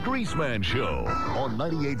Greaseman Show on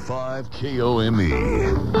 98.5 KOME.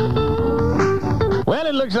 Well,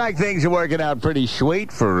 it looks like things are working out pretty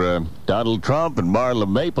sweet for Donald Trump and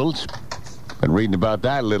Marla Maples. Been reading about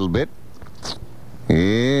that a little bit.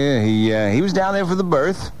 Yeah, he was down there for the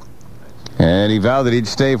birth. And he vowed that he'd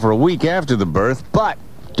stay for a week after the birth, but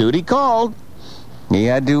duty called. He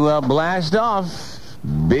had to blast off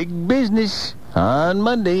big business on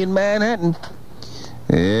Monday in Manhattan.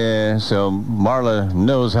 Yeah, so Marla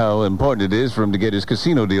knows how important it is for him to get his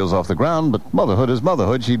casino deals off the ground, but motherhood is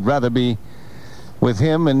motherhood. She'd rather be with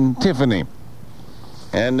him and Tiffany.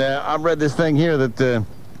 And I've read this thing here that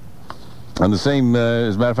on the same,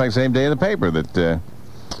 as a matter of fact, same day in the paper,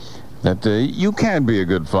 that you can be a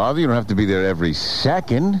good father. You don't have to be there every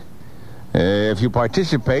second. If you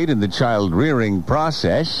participate in the child-rearing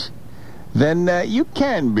process, then you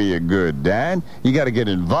can be a good dad. You got to get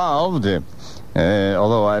involved.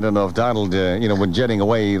 Although I don't know if Donald, when jetting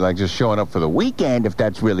away, like just showing up for the weekend, if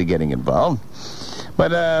that's really getting involved.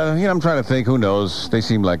 But, I'm trying to think. Who knows? They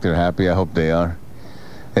seem like they're happy. I hope they are.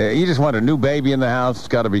 You just want a new baby in the house. It's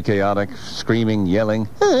got to be chaotic, screaming, yelling.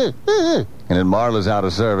 And then Marla's out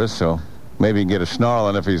of service, so maybe he can get a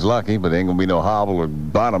snarling if he's lucky, but there ain't going to be no hobble or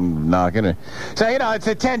bottom knocking. So, it's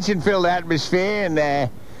a tension-filled atmosphere, and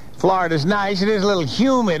Florida's nice. It is a little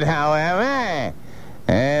humid, however.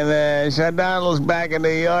 And so Donald's back in New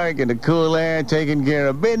York in the cool air, taking care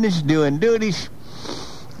of business, doing duties.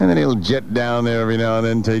 And then he'll jet down there every now and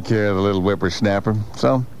then, take care of the little whippersnapper.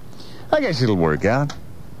 So, I guess it'll work out.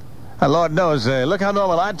 Lord knows, look how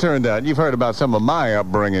normal I turned out. You've heard about some of my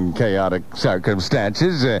upbringing, chaotic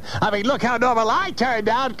circumstances. Look how normal I turned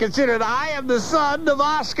out, considering I am the son of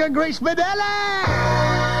Oscar Greaseman.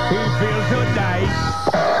 He feels so nice.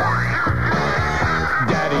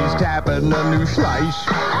 Daddy's tapping a new slice.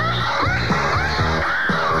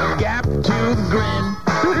 Gap tooth grin.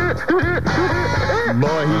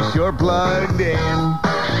 Boy, he's sure plugged in.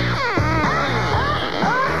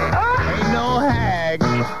 Ain't no hag.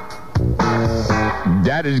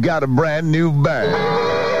 Daddy's got a brand new bag.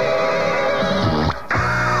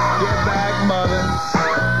 Get back, mother.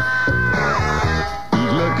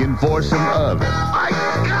 He's looking for some oven. I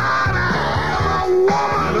gotta have a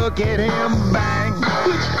woman. Look at him bang.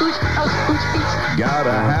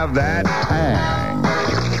 Gotta have that tang.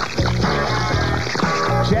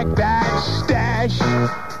 Check that stash.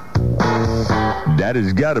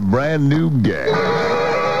 Daddy's got a brand new gang.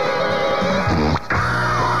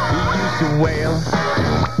 Wail.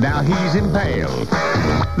 Now he's impaled.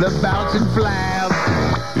 The bouncing flab.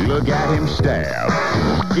 Look at him stab.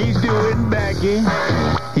 He's doing Becky.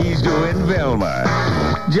 He's doing Vilma.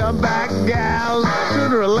 Jump back, gals.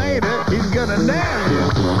 Sooner or later, he's gonna nail you.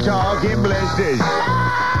 Talking blisters.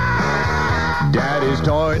 Daddy's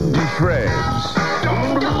torn to shreds.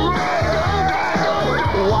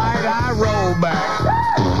 Wide eye roll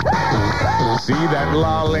back. See that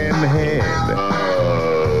lolling head.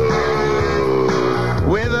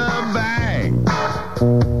 With a bang.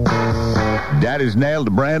 Daddy's nailed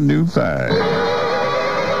a brand new thing.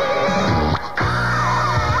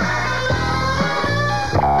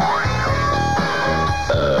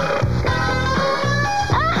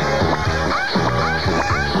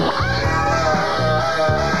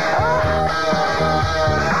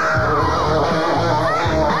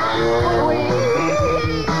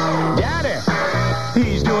 Daddy,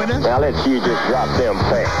 he's doing it. Now let's you just drop them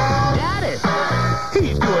pants.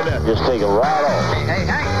 He's doing it. Just take them right off. Hey.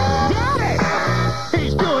 Daddy!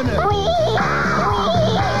 He's doing it.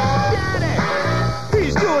 Daddy!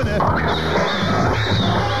 He's doing it.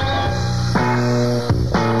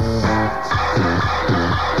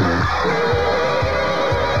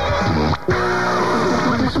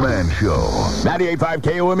 Greaseman Show. 98.5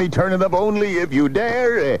 KOME, turn it up only if you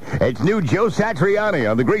dare. It's new Joe Satriani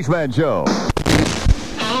on the Greaseman Show.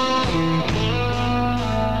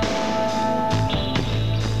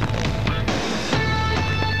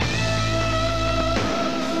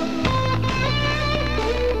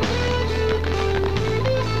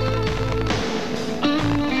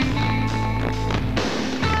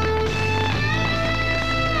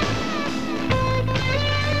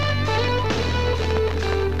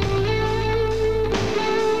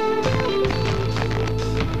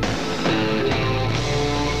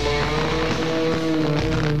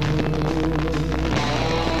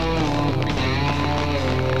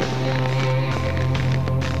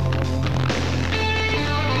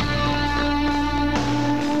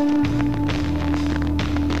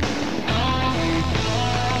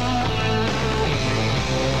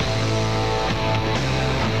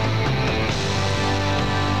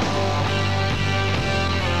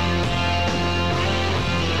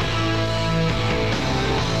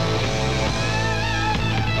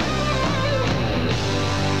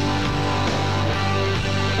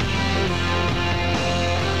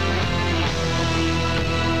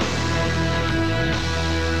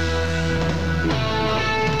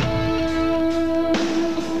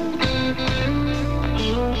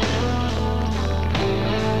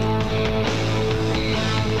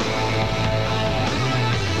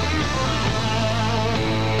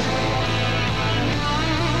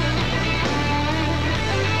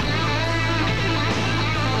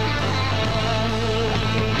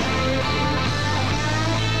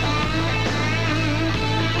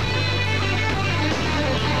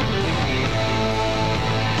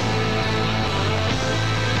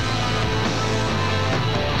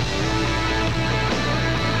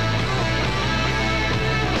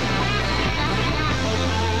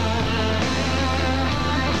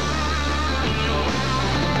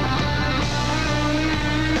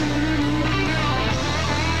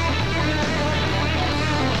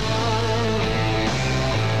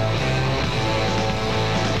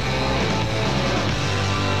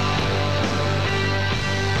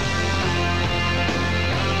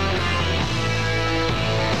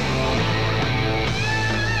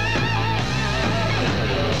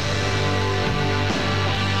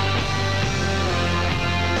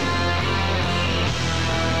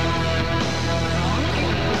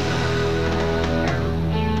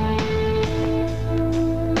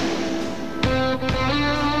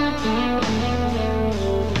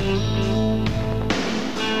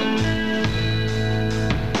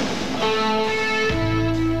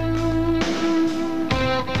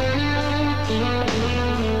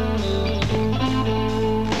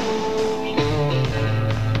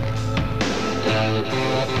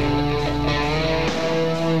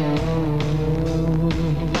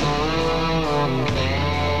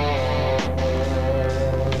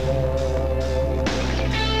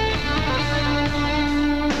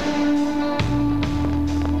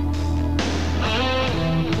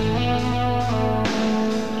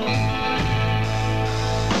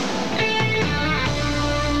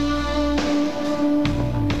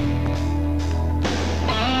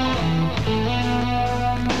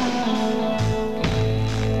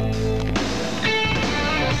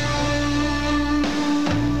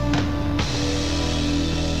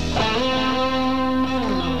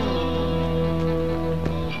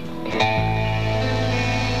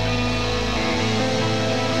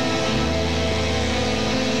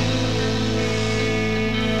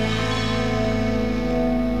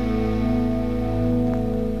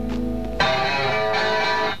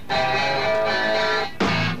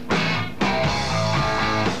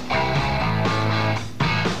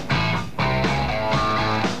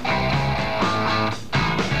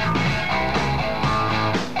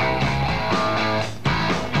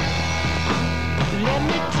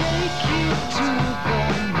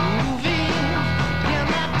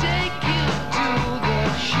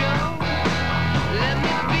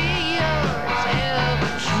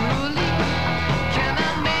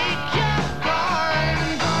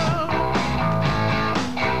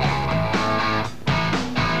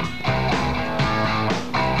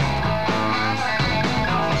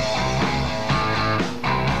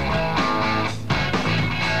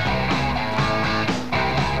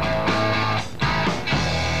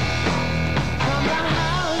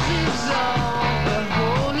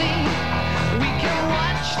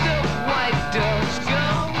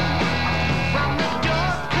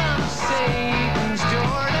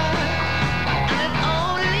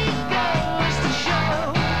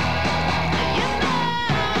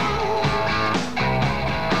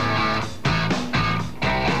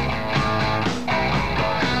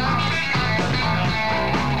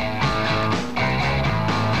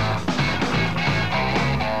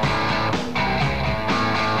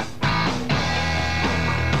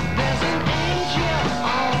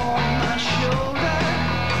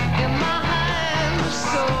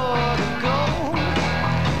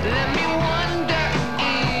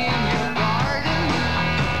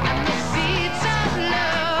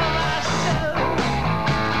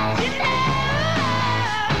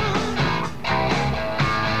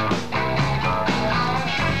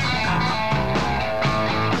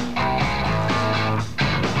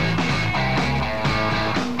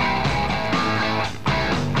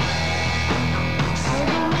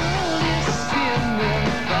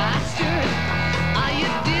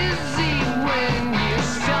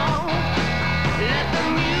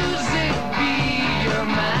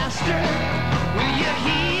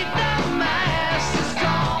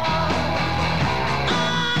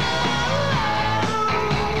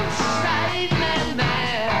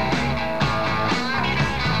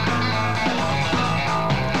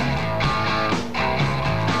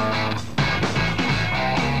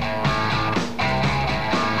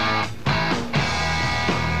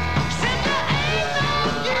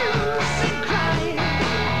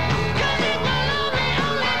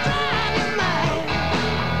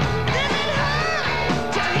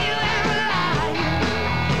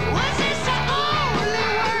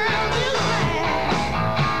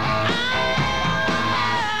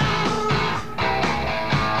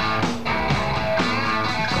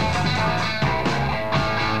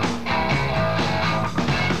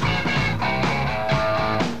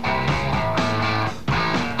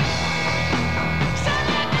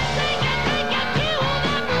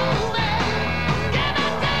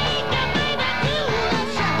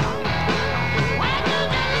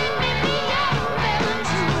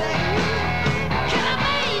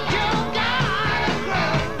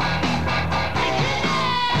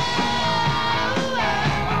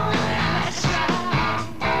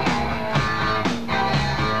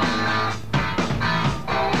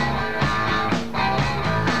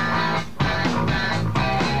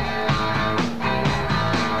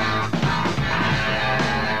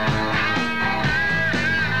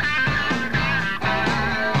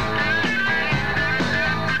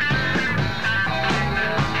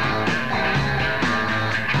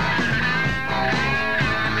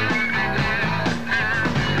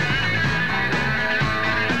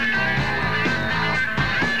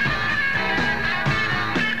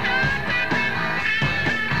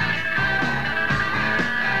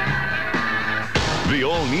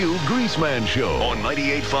 Greaseman Show on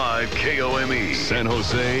 98.5 KOME. San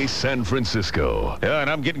Jose, San Francisco. Yeah, and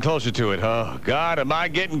I'm getting closer to it, huh? God, am I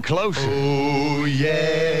getting closer? Oh,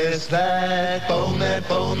 yes, that bone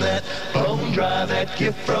dry, that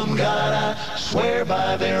gift from God, I swear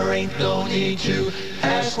by there ain't no need to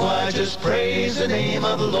ask why, just praise the name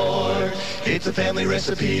of the Lord. It's a family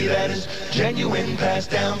recipe that is genuine,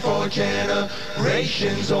 passed down for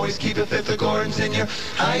generations. Always keep a fifth of Gordon's in your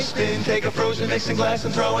ice bin. Take a frozen mixing glass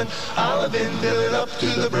and throw an olive in. Fill it up to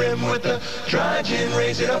the brim with the dry gin.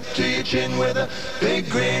 Raise it up to your chin with a big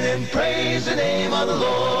grin and praise the name of the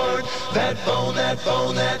Lord. That bone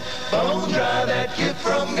dry, that gift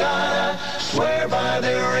from God, I swear by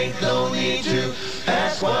there ain't no need to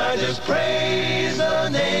ask why, just praise the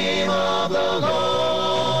name of the Lord.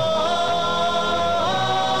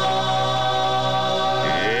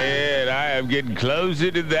 Yeah, and I am getting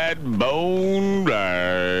closer to that bone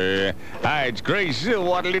dry. Hi, it's Grace.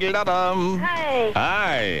 What a little dum. Hi.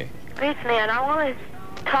 Hi. Greaseman, I want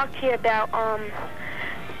to talk to you about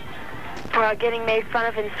getting made fun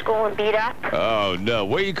of in school and beat up. Oh, no.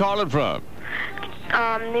 Where you calling from?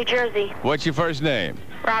 New Jersey. What's your first name?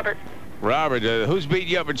 Robert. Robert, who's beating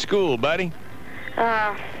you up at school, buddy?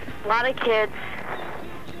 A lot of kids.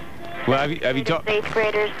 Well, have you talked? 8th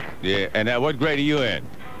graders. Yeah, and what grade are you in?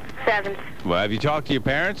 7th. Well, have you talked to your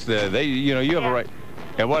parents? You have a right.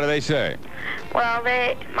 And what do they say? Well,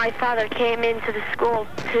 my father came into the school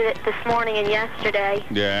this morning and yesterday.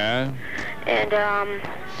 Yeah. And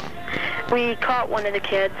we caught one of the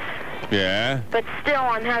kids. Yeah. But still,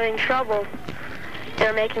 I'm having trouble.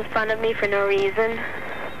 They're making fun of me for no reason.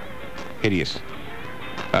 Hideous.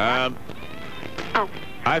 Oh.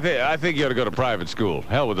 I think you ought to go to private school.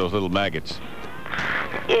 Hell with those little maggots.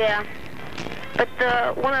 Yeah. But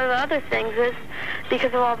one of the other things is,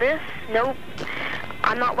 because of all this, nope,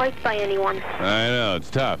 I'm not liked by anyone. I know, it's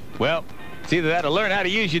tough. Well, it's either that or learn how to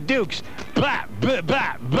use your dukes. Bap, bap,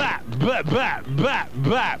 bap, bap, bap, bap, bap,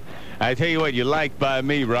 bap. I tell you what, you're liked by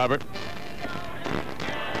me, Robert.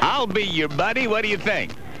 I'll be your buddy. What do you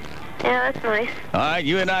think? Yeah, that's nice. All right,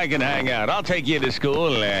 you and I can hang out. I'll take you to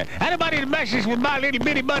school. Anybody that messes with my little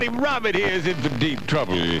bitty buddy Robert here is in for deep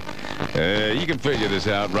trouble. You can figure this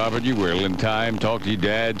out, Robert. You will in time. Talk to your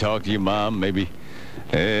dad, talk to your mom, maybe.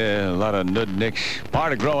 A lot of nudnicks.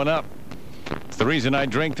 Part of growing up. It's the reason I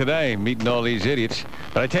drink today, meeting all these idiots.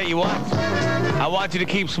 But I tell you what, I want you to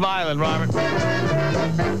keep smiling, Robert.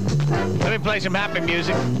 Let me play some happy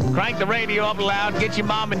music. Crank the radio up loud, get your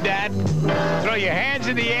mom and dad. Throw your hands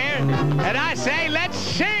in the air, and I say, let's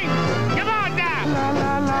sing. Come on now. La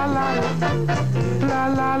la la la la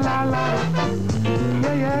la la la.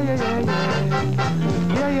 Yeah yeah yeah yeah yeah.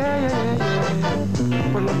 Yeah yeah yeah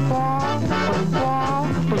yeah. Pull a ball,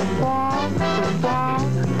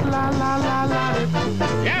 la la la la.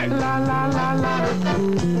 Yeah. La la la la.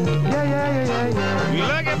 Yeah yeah yeah yeah yeah.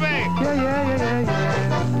 Look at me. Yeah yeah yeah yeah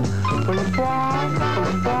yeah. Pull a ball.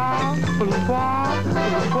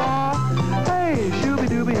 Hey, shooby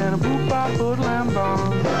dooby and a boop bop boot lamb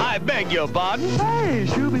bong. I beg your pardon. Hey,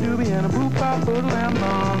 shooby dooby and a boop bop boot lamb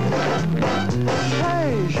bong.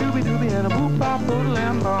 Hey, shooby dooby and a boop bop boot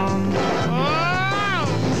lamb bong.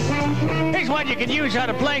 Here's one you can use on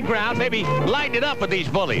a playground. Maybe lighten it up with these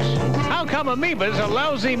bullies. How come amoebas are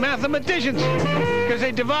lousy mathematicians? Because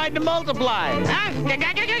they divide to multiply. Huh?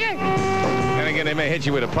 And again, they may hit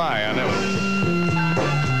you with a pie on that one.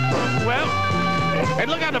 Well, and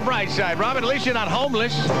look on the bright side, Robert. At least you're not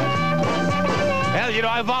homeless. Hell, you know,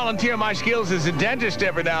 I volunteer my skills as a dentist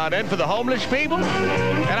every now and then for the homeless people.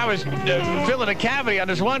 And I was filling a cavity on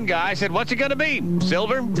this one guy. I said, what's it going to be?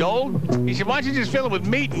 Silver? Gold? He said, why don't you just fill it with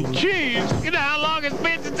meat and cheese? You know how long it's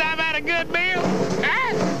been since I've had a good meal?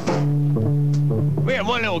 Huh? We had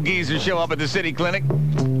one little geezer show up at the city clinic,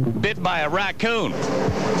 bit by a raccoon.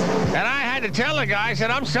 And I had to tell the guy, I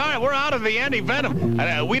said, I'm sorry, we're out of the anti-venom.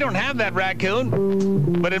 We don't have that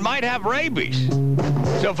raccoon, but it might have rabies.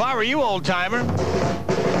 So if I were you, old-timer,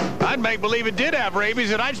 I'd make believe it did have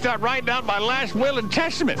rabies, and I'd start writing out my last will and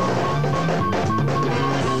testament.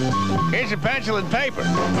 Here's a pencil and paper.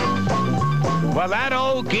 Well, that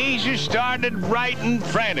old geezer started writing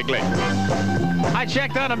frantically. I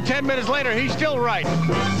checked on him 10 minutes later. He's still writing.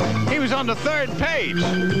 He was on the 3rd page.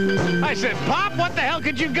 I said, Pop, what the hell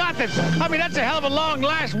could you got this? I mean, that's a hell of a long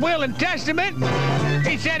last will and testament.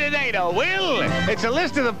 He said it ain't a will. It's a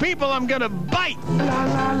list of the people I'm going to bite. La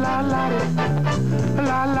la la la.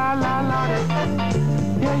 La la la la.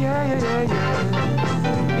 Yeah yeah yeah yeah yeah.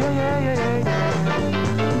 Yeah yeah yeah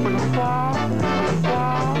yeah. Pull a ball.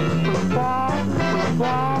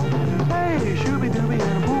 Hey, shooby dooby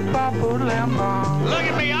and a boop bop boot lamb bong. Look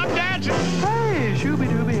at me, I'm dancing. Hey, shooby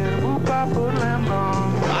dooby and a boop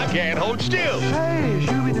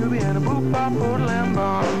More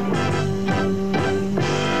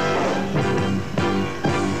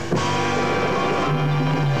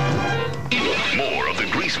of the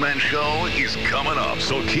Greaseman Show is coming up,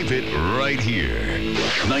 so keep it right here.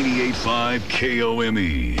 98.5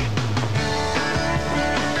 KOME.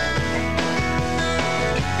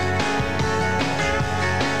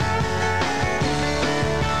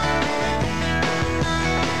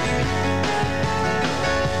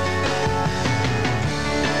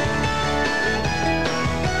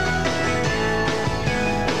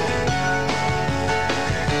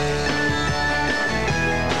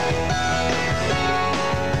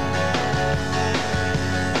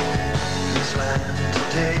 This land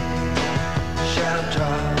today shall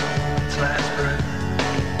draw its last breath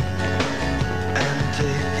and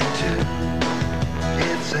take into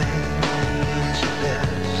its ancient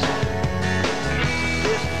depths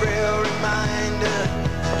this frail reminder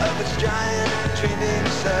of its giant dreaming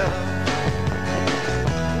self,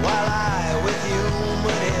 while I with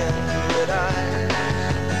human inward eyes,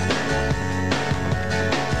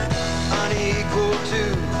 unequal to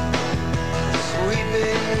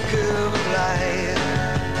sweeping curve of life,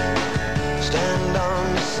 stand on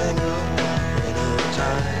a single grain of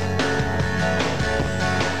time.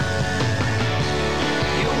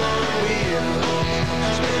 Human wheels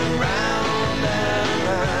spin round and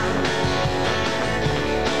round,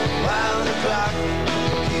 while the clock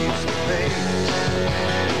keeps the pace.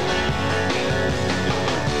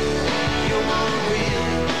 Human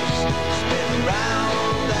wheels spin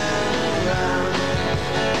round and round,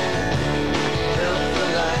 held the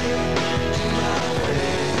light to my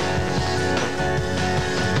face.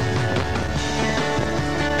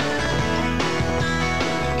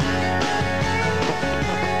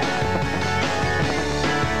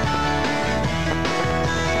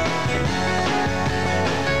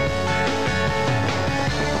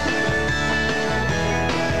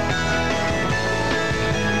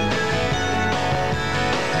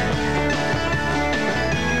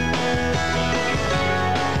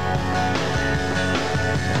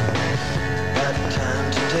 At time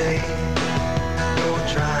today, no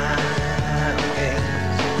triumphs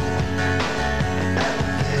at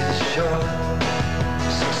this short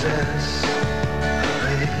success of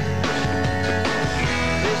age.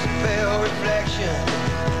 This pale reflection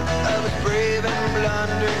of its brave and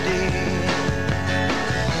blunder deed,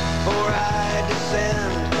 for I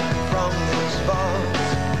descend from this vault.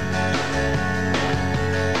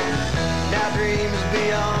 Now dreams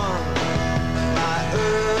beyond my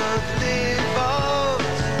earthly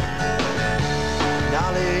faults,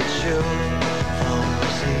 knowledge sure from the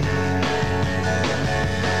sea.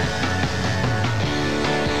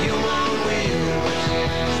 Human wheels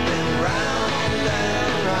spin round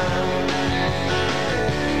and round,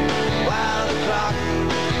 while the clock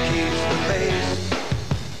keeps the pace.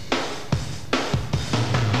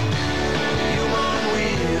 Human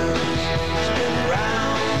wheels spin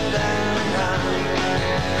round and round,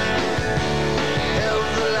 held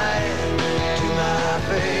the light to my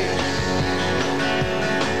face.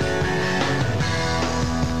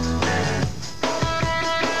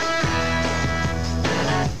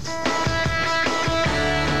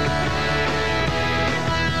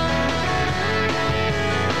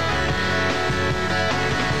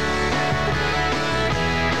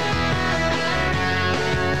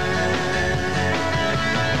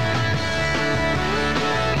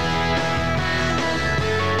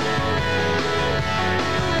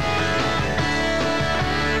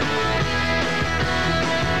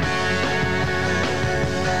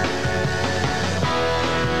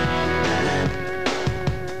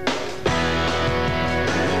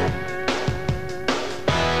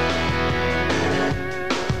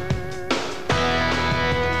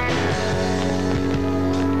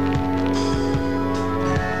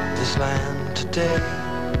 This land today,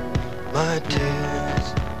 my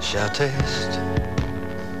tears shall taste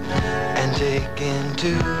and take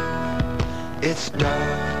into its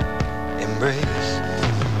dark embrace.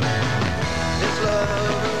 This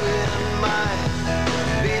love within my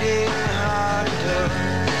beating heart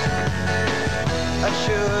endures,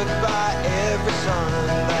 assured by every sun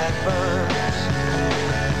that burns.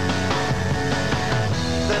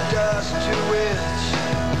 The dust to which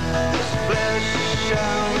this flesh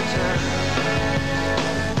shall return,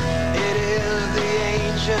 it is the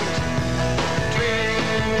ancient dream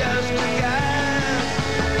just begun.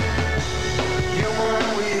 Human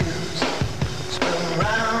wheels spin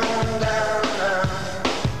round and round,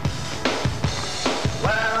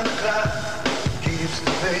 while the clock keeps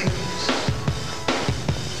the pace.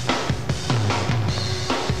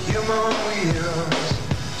 Human wheels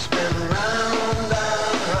spin round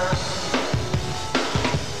and round,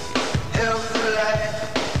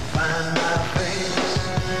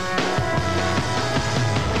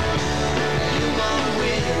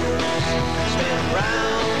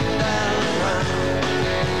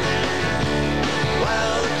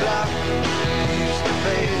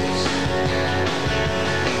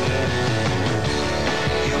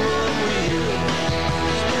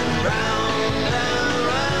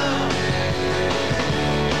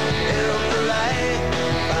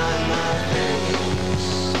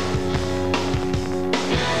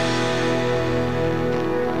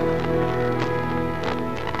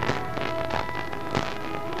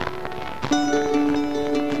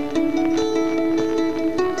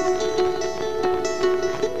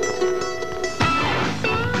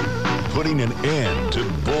 putting an end to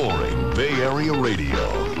boring Bay Area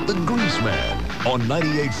radio. The Greaseman on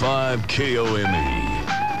 98.5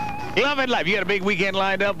 KOME. Love it life. You got a big weekend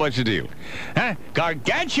lined up? What's the deal? Huh?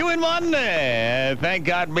 Gargantuan one? Thank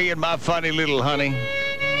God me and my funny little honey.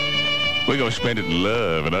 We're going to spend it in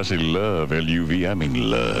love. And I say love, L-U-V, I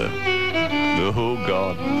mean love. Oh,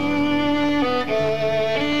 God.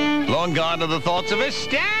 Long gone are the thoughts of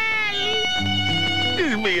Estelle.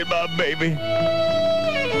 It's me and my baby.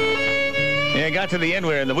 Yeah, it got to the end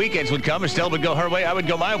where the weekends would come. Estelle would go her way, I would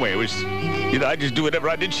go my way. It was, I just do whatever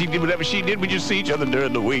I did. She did whatever she did. We just see each other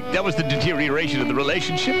during the week. That was the deterioration of the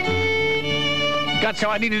relationship. Got so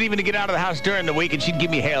I needed even to get out of the house during the week, and she'd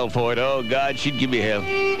give me hell for it. Oh, God, she'd give me hell.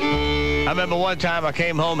 I remember one time I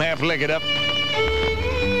came home half liquored up.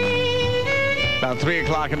 About 3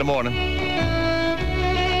 o'clock in the morning.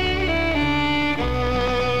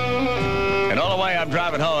 And all the way I'm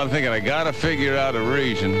driving home, I'm thinking, I got to figure out a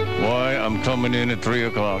reason why I'm coming in at 3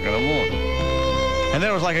 o'clock in the morning. And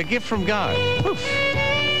there was like a gift from God. Poof.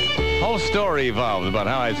 Whole story evolved about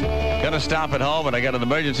how I was going to stop at home, and I got an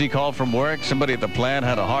emergency call from work. Somebody at the plant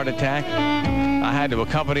had a heart attack. I had to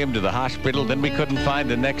accompany him to the hospital. Then we couldn't find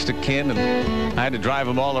the next of kin, and I had to drive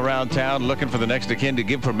him all around town looking for the next of kin to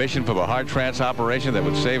give permission for a heart transplant operation that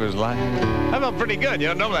would save his life. I felt pretty good.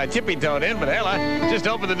 Normally I tippy-toed in, but hell, I just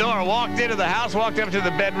opened the door, walked into the house, walked up to the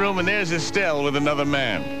bedroom, and there's Estelle with another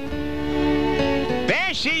man.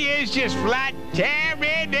 There she is, just flat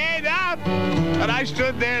tearing it up. And I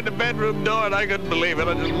stood there at the bedroom door, and I couldn't believe it.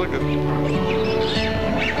 I just looked at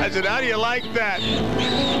her. I said, how do you like that?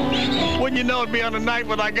 Wouldn't you know it'd be on a night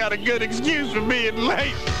when I got a good excuse for being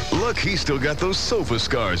late? Look, he's still got those sofa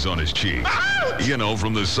scars on his cheeks.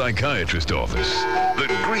 From the psychiatrist office. The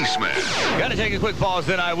Greaseman. Got to take a quick pause,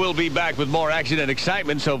 then I will be back with more action and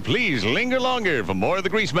excitement, so please linger longer for more of the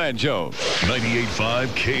Greaseman Show. 98.5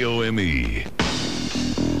 KOME.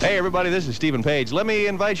 Hey, everybody, this is Stephen Page. Let me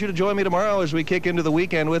invite you to join me tomorrow as we kick into the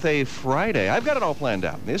weekend with a Friday. I've got it all planned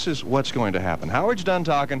out. This is what's going to happen. Howard's done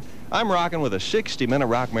talking. I'm rocking with a 60-minute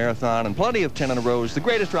rock marathon and plenty of 10 in a rows, the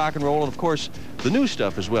greatest rock and roll, and, of course, the new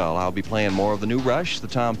stuff as well. I'll be playing more of the new Rush, the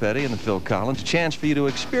Tom Petty, and the Phil Collins. A chance for you to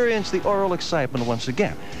experience the oral excitement once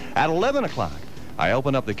again. At 11 o'clock, I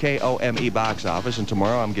open up the KOME box office, and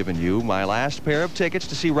tomorrow I'm giving you my last pair of tickets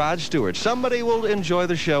to see Rod Stewart. Somebody will enjoy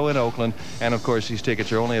the show in Oakland, and of course these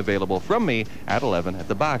tickets are only available from me at 11 at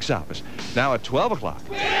the box office. Now at 12 o'clock,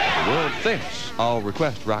 world famous All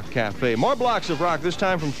Request Rock Cafe. More blocks of rock, this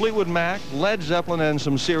time from Fleetwood Mac, Led Zeppelin, and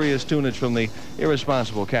some serious tunage from the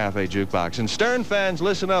Irresponsible Cafe Jukebox. And Stern fans,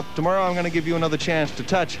 listen up. Tomorrow I'm going to give you another chance to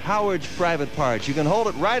touch Howard's private parts. You can hold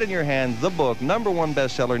it right in your hand, the book, #1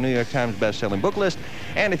 bestseller, New York Times best-selling book list.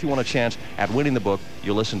 And if you want a chance at winning the book,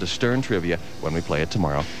 you'll listen to Stern Trivia when we play it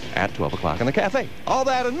tomorrow at 12 o'clock in the cafe. All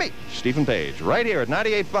that and me, Stephen Page, right here at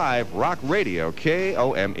 98.5 Rock Radio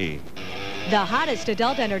KOME. The hottest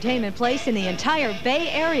adult entertainment place in the entire Bay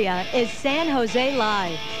Area is San Jose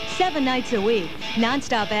Live. 7 nights a week.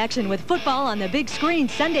 Non-stop action with football on the big screen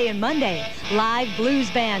Sunday and Monday. Live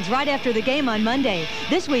blues bands right after the game on Monday.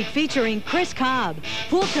 This week featuring Chris Cobb.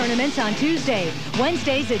 Pool tournaments on Tuesday.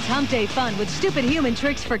 Wednesdays, it's Hump Day fun with stupid human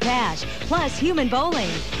tricks for cash. Plus human bowling.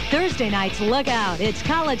 Thursday nights, look out. It's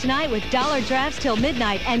college night with dollar drafts till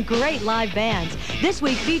midnight and great live bands. This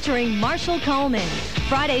week featuring Marshall Coleman.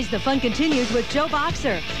 Fridays, the fun continues with Joe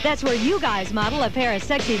Boxer. That's where you guys model a pair of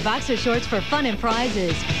sexy boxer shorts for fun and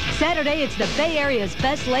prizes. Saturday, it's the Bay Area's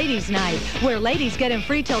best ladies night, where ladies get in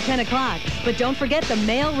free till 10 o'clock. But don't forget the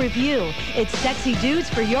male review. It's sexy dudes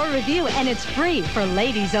for your review, and it's free for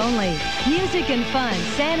ladies only. Music and fun,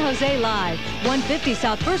 San Jose Live, 150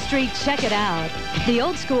 South 1st Street. Check it out. The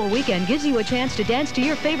old school weekend gives you a chance to dance to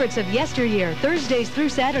your favorites of yesteryear, Thursdays through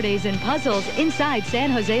Saturdays in puzzles inside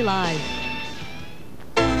San Jose Live.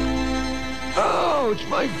 Ouch,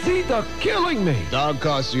 my feet are killing me. Don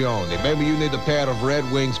Corleone, maybe you need a pair of Red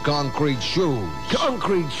Wings concrete shoes.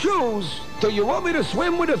 Concrete shoes? Do you want me to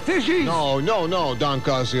swim with the fishies? No, Don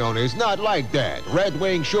Corleone. It's not like that. Red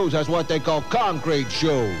Wing shoes has what they call concrete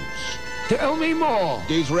shoes. Tell me more.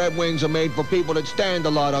 These Red Wings are made for people that stand a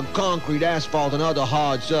lot on concrete, asphalt, and other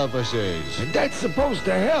hard surfaces. And that's supposed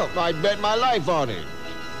to help. I'd bet my life on it.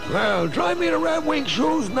 Well, try me the Red Wing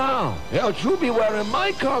shoes now. Else you'll be wearing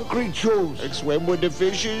my concrete shoes. And swim with the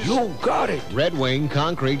fishes? You got it. Red Wing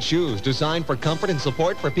concrete shoes, designed for comfort and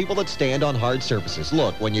support for people that stand on hard surfaces.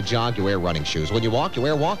 Look, when you jog, you wear running shoes. When you walk, you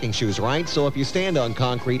wear walking shoes, right? So if you stand on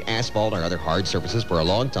concrete, asphalt, or other hard surfaces for a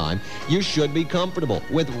long time, you should be comfortable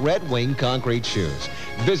with Red Wing concrete shoes.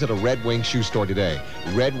 Visit a Red Wing shoe store today.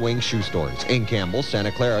 Red Wing shoe stores in Campbell,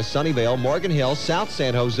 Santa Clara, Sunnyvale, Morgan Hill, South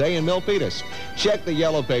San Jose, and Milpitas. Check the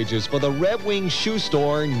yellow pages for the Red Wing shoe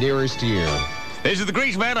store nearest you. This is the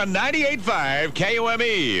Greaseman on 98.5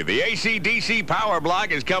 KOME. The AC/DC power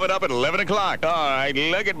block is coming up at 11 o'clock. All right,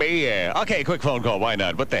 look at me. Okay, quick phone call. Why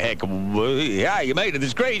not? What the heck? Yeah, you made it. This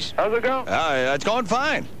is Grease. How's it going? It's going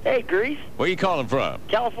fine. Hey, Grease. Where you calling from?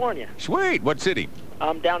 California. Sweet. What city?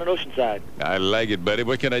 I'm down in Oceanside. I like it, buddy.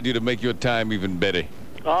 What can I do to make your time even better?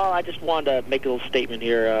 Oh, I just wanted to make a little statement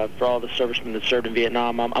here for all the servicemen that served in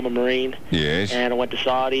Vietnam. I'm a Marine. Yes. And I went to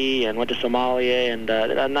Saudi and went to Somalia, and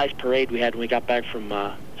a nice parade we had when we got back from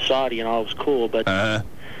Saudi, and all was cool. But I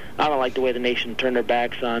don't like the way the nation turned their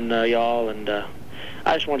backs on y'all, and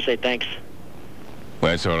I just want to say thanks.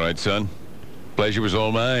 Well, that's all right, son. Pleasure was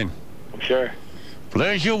all mine. I'm sure.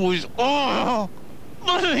 Pleasure was all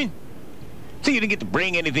mine. So you didn't get to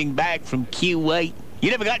bring anything back from Kuwait? You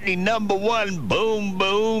never got any #1 boom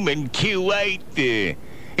boom in Kuwait? You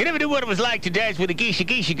never knew what it was like to dance with a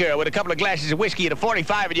geisha girl with a couple of glasses of whiskey and a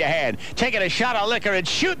 45 in your hand, taking a shot of liquor and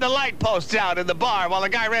shooting the light posts out in the bar while the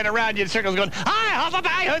guy ran around you in circles going,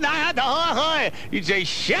 you'd say,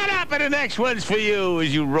 shut up, and the next one's for you,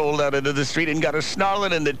 as you rolled out into the street and got a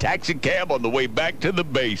snarling in the taxi cab on the way back to the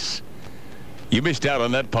base. You missed out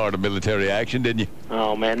on that part of military action, didn't you?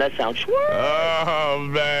 Oh, man, that sounds sweet. Oh,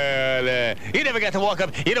 man. You never got to walk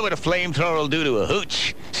up. You know what a flamethrower will do to a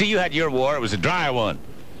hooch? See, you had your war. It was a dry one.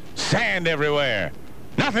 Sand everywhere.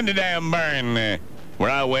 Nothing to damn burn. Where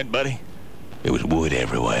I went, buddy, it was wood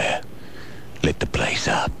everywhere. Lit the place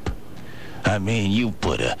up. I mean, you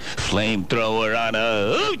put a flamethrower on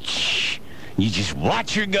a hooch. You just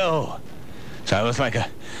watch her go. So I was like a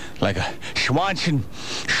Schwanson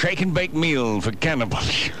shake-and-bake meal for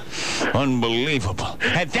cannibals. Unbelievable.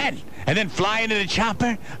 And then flying in a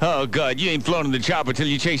chopper? Oh, God, you ain't flown in the chopper till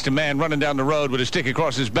you chased a man running down the road with a stick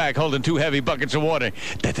across his back holding 2 heavy buckets of water.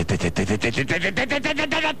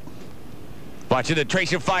 Watching the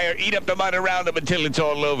trace of fire eat up the mud around him until it's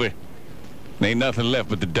all over. Ain't nothing left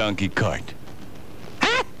but the donkey cart.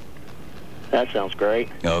 Huh? That sounds great.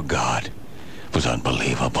 Oh, God. It was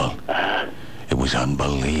unbelievable. It was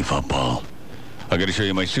unbelievable. I gotta show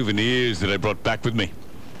you my souvenirs that I brought back with me.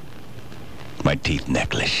 My teeth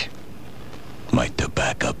necklace. My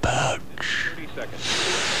tobacco pouch. 30 seconds.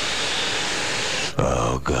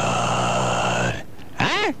 Oh, God.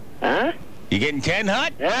 Huh? Huh? You getting 10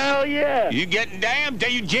 hot? Hell yeah. You getting damned? Are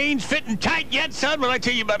you jeans fitting tight yet, son? Will I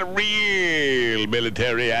tell you about a real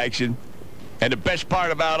military action? And the best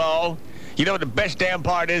part about all? You know what the best damn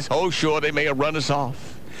part is? Oh, sure, they may have run us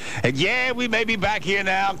off. And yeah, we may be back here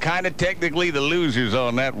now, kind of technically the losers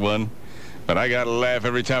on that one. But I gotta laugh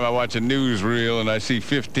every time I watch a newsreel and I see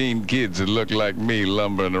 15 kids that look like me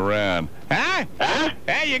lumbering around. Huh?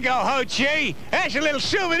 There you go, Ho Chi. That's a little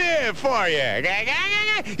souvenir for you.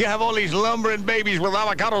 You have all these lumbering babies with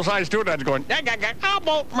avocado-sized tunas going, I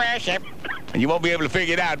won't mash it. And you won't be able to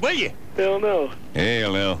figure it out, will you? Hell no.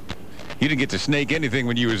 Hell no. You didn't get to snake anything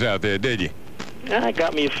when you was out there, did you? I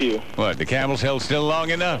got me a few. What, the camels held still long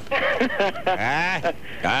enough? Oh,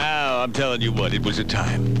 I'm telling you what, it was a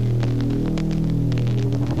time.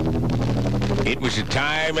 It was a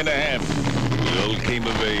time and a half. We all came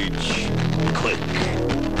of age. Quick.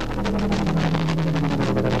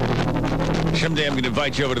 Someday I'm going to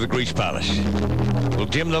invite you over to the Grease Palace. We'll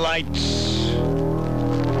dim the lights.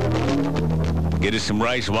 Get us some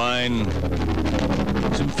rice wine.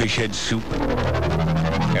 Some fish head soup.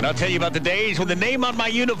 And I'll tell you about the days when the name on my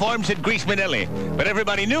uniform said Greaseman Ellie, but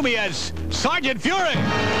everybody knew me as Sergeant Fury.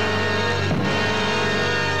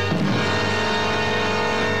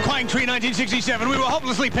 Quine Tree, 1967. We were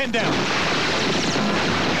hopelessly pinned down.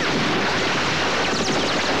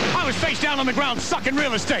 I was face down on the ground, sucking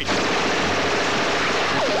real estate.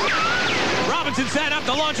 Robinson sat up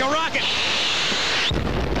to launch a rocket.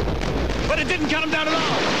 But it didn't cut them down at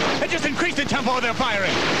all. It just increased the tempo of their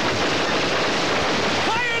firing.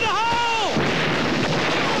 Fire in the hole!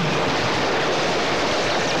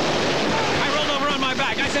 I rolled over on my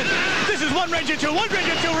back. I said, this is 1 Ranger 2,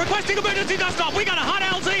 requesting emergency dust off. We got a hot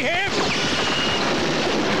LZ here.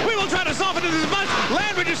 We will try to soften it as much.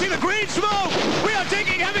 Land when you see the green smoke. We are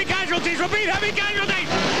taking heavy casualties. Repeat, heavy casualties.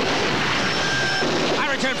 I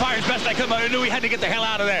returned fire as best I could, but I knew we had to get the hell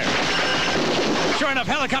out of there. Sure enough,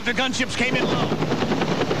 helicopter gunships came in low.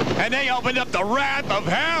 And they opened up the wrath of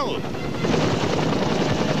hell.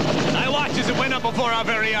 I watched as it went up before our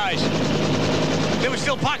very eyes. There were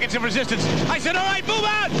still pockets of resistance. I said, all right, move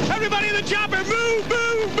out! Everybody in the chopper, move,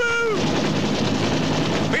 move, move!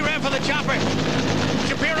 We ran for the chopper.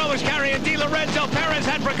 Shapiro was carrying D. Lorenzo. Perez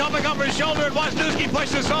had Prokopik over his shoulder, and Wisniewski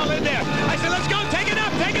pushed us all in there. I said, let's go, take it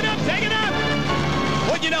up, take it up, take it up!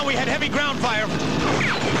 What'd you know, we had heavy ground fire.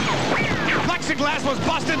 Flak plexiglass was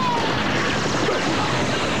busted.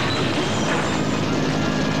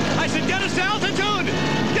 I said, get us to altitude!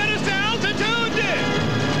 Get us to altitude!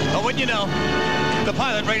 Oh, wouldn't you know, the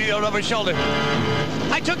pilot radioed over his shoulder.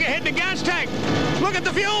 I took a hit in the gas tank. Look at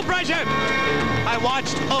the fuel pressure. I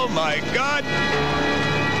watched. Oh, my God.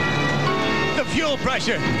 The fuel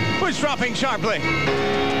pressure was dropping sharply.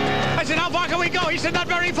 I said, how far can we go? He said, not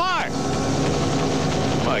very far.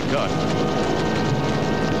 My God.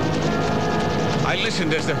 I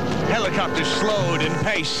listened as the helicopter slowed in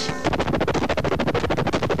pace.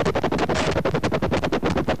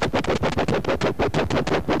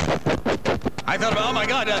 I thought, oh, my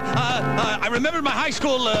God, I remembered my high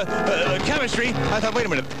school chemistry. I thought, wait a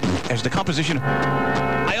minute, there's the composition.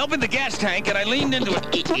 I opened the gas tank, and I leaned into it.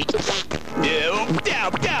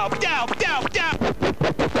 Down.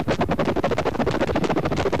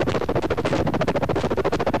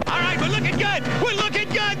 All right, we're looking good. We're looking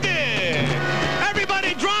good.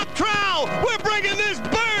 Everybody drop trowel. We're bringing this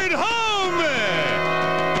bird home.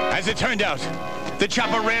 As it turned out, the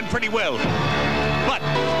chopper ran pretty well. But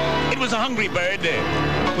it was a hungry bird.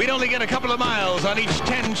 We'd only get a couple of miles on each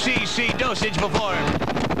 10 cc dosage before.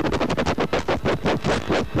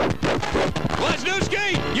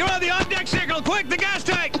 Wisniewski, you're on the on-deck signal. Quick, the gas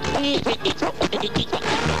tank.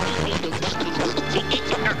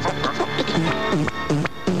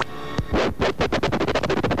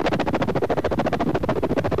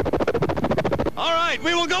 All right,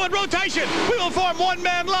 we will go in rotation. We will form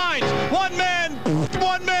one-man lines. One man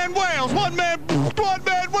whales. One man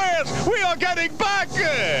whales. We are getting back.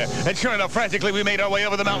 And sure enough, frantically, we made our way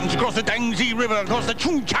over the mountains, across the Yangtze River, across the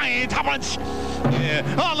Chung Chai Torrents.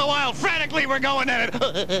 All the while, frantically, we're going at it.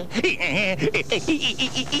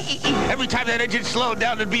 Every time that engine slowed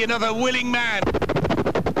down, there'd be another willing man.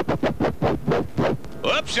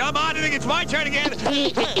 Oops, I'm on. I think it's my turn again.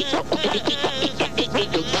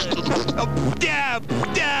 Oh, dab.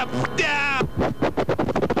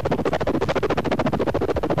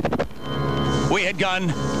 We had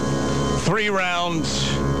gone 3 rounds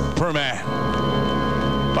per man.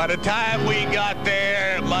 By the time we got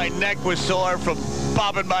there, my neck was sore from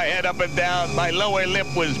bobbing my head up and down. My lower lip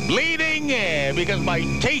was bleeding because my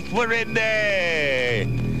teeth were in there.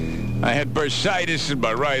 I had bursitis in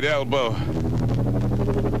my right elbow.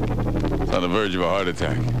 On the verge of a heart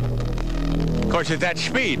attack. Of course, at that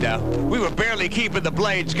speed now, we were barely keeping the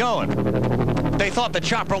blades going. They thought the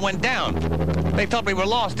chopper went down. They thought we were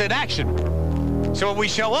lost in action. So when we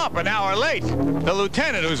show up an hour late, the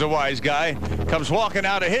lieutenant, who's a wise guy, comes walking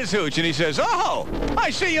out of his hooch and he says, oh, I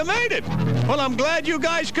see you made it. Well, I'm glad you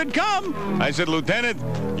guys could come. I said, Lieutenant,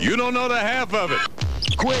 you don't know the half of it.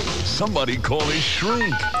 Quick, somebody call his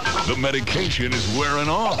shrink. The medication is wearing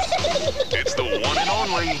off. It's the one and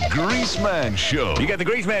only Greaseman Show. You got the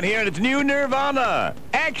Greaseman here, and it's new Nirvana.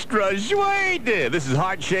 Extra sweet. This is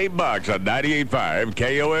Heart-Shaped Box on 98.5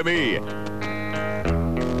 KOME.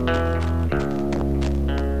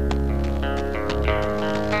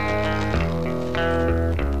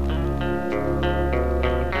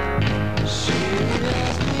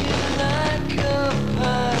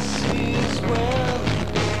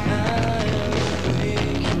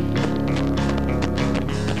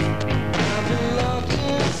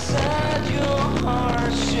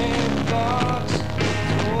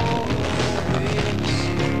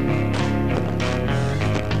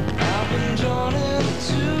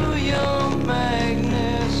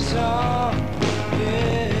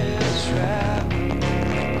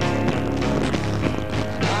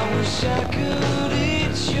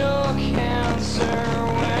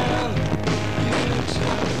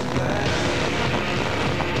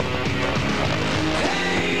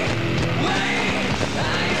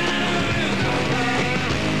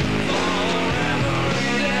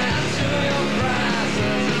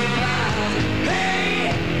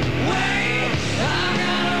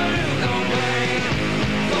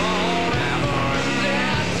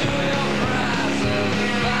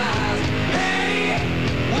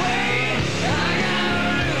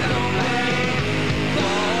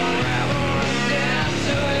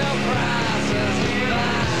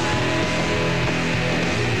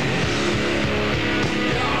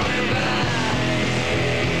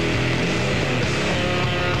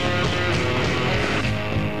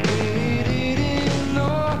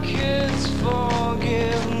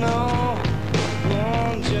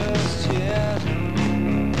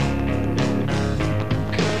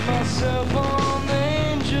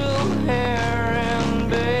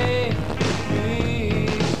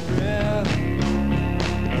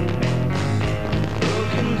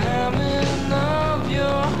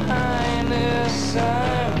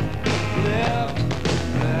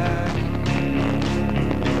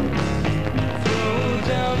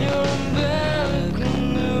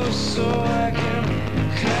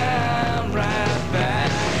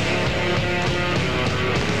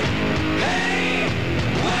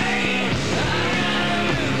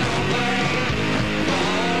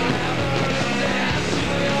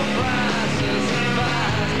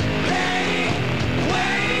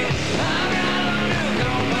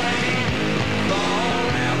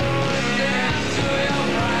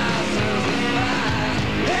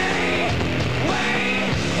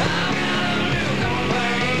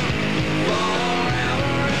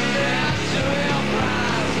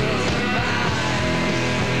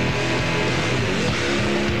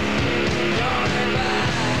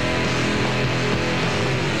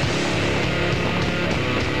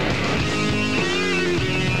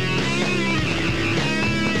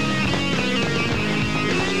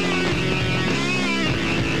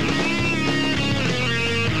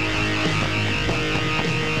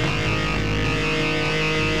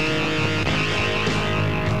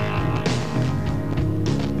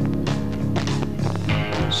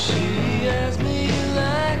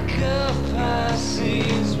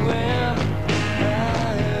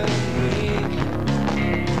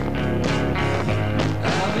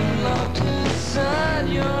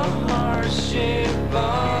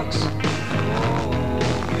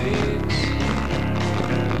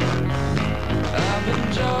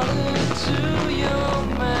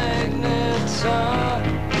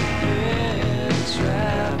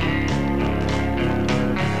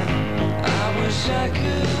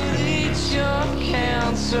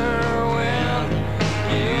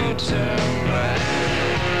 turn back.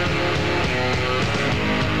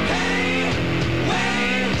 Hey,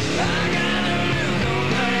 wait, I got a new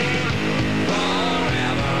complaint.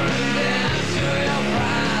 Forever and death to your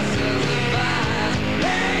prices and buys.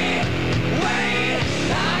 Hey, wait,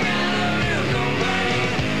 I got a new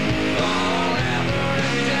complaint. Forever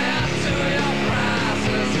and death to your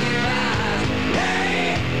prices and buys.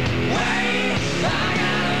 Hey, wait, I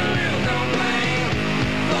got a new complaint.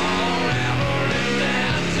 Forever and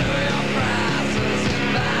death to your prices and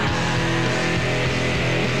buys.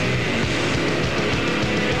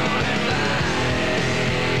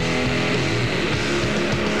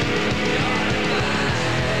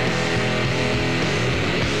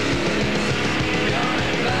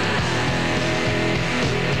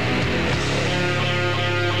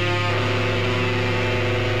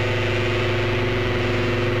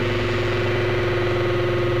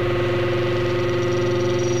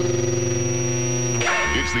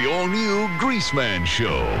 It's the all-new Greaseman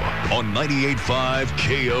Show on 98.5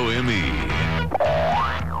 KOME.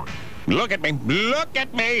 Look at me. Look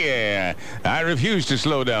at me. I refuse to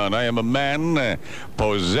slow down. I am a man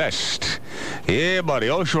possessed. Yeah, buddy.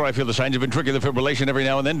 Oh, sure, I feel the signs of ventricular fibrillation every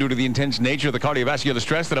now and then due to the intense nature of the cardiovascular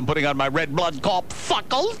stress that I'm putting on my red blood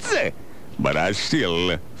corpuscles. But I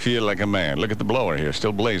still feel like a man. Look at the blower here,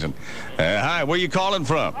 still blazing. Hi, where you calling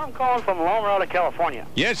from? I'm calling from Lone Road, California.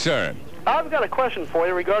 Yes, sir. I've got a question for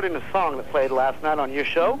you regarding the song that played last night on your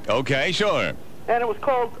show. Okay, sure. And it was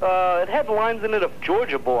called, it had lines in it of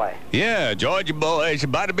Georgia Boy. Yeah, Georgia Boy, it's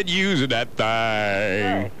about to be using that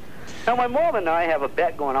thing. Right. Now, my mom and I have a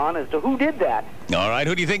bet going on as to who did that. All right,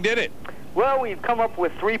 who do you think did it? Well, we've come up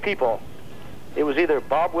with 3 people. It was either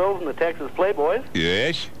Bob Wills and the Texas Playboys,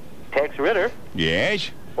 Yes. Tex Ritter,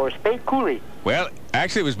 Yes. or Spade Cooley. Well,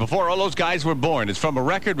 actually, it was before all those guys were born. It's from a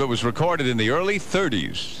record that was recorded in the early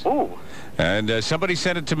 30s. Ooh. And somebody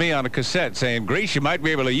sent it to me on a cassette saying, Grease, you might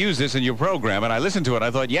be able to use this in your program. And I listened to it. I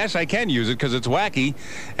thought, yes, I can use it because it's wacky.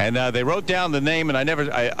 And they wrote down the name, and I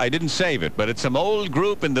didn't save it. But it's some old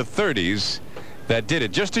group in the 30s that did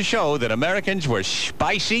it just to show that Americans were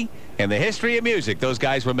spicy in the history of music. Those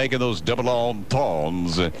guys were making those double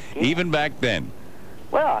entendres even back then.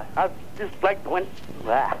 Well, I just like when...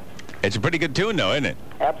 It's a pretty good tune, though, isn't it?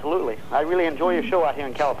 Absolutely. I really enjoy your show out here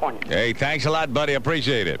in California. Hey, thanks a lot, buddy. I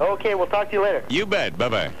appreciate it. Okay, we'll talk to you later. You bet.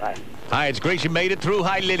 Bye-bye. Bye. Hi, it's Grace. You made it through.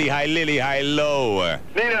 Hi, Lily. Hi, Lily. Hi, Lo.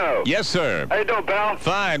 Nino. Yes, sir. How you doing, pal?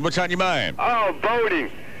 Fine. What's on your mind? Oh, boating.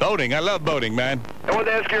 Boating. I love boating, man. I wanted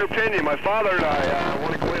to ask your opinion. My father and I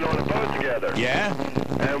want to go in on a boat together. Yeah?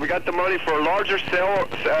 And we got the money for a larger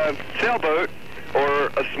sailboat or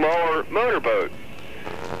a smaller motorboat.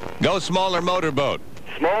 Go smaller motorboat.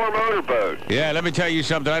 Smaller motorboat. Yeah, let me tell you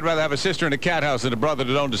something. I'd rather have a sister in a cat house than a brother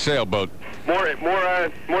that owned a sailboat. More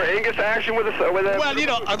Angus action with a. Well, you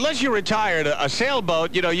know, unless you're retired, a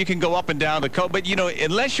sailboat, you know, you can go up and down the coast. But, you know,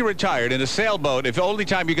 unless you're retired in a sailboat, if the only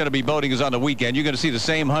time you're going to be boating is on the weekend, you're going to see the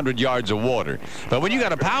same 100 yards of water. But when you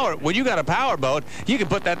got a power boat, you can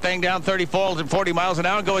put that thing down 30, 40 miles an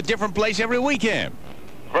hour and go a different place every weekend.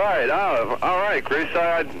 Right. Oh, all right, Chris.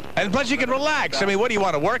 And plus, you can relax. I mean, what do you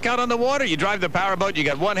want to work out on the water? You drive the powerboat. You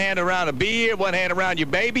got one hand around a beer, one hand around your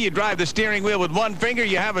baby. You drive the steering wheel with one finger.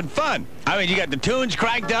 You're having fun. I mean, you got the tunes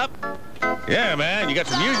cranked up. Yeah, man. You got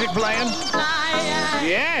some music playing.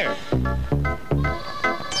 Yeah.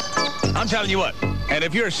 I'm telling you what. And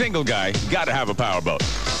if you're a single guy, you got to have a powerboat.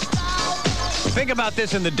 Think about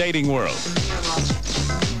this in the dating world.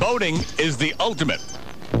 Boating is the ultimate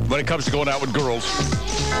when it comes to going out with girls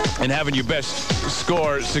and having your best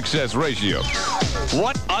score success ratio.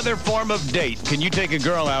 What other form of date can you take a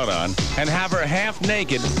girl out on and have her half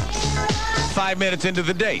naked 5 minutes into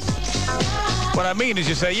the date? What I mean is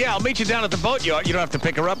you say, yeah, I'll meet you down at the boatyard. You don't have to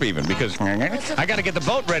pick her up even because I got to get the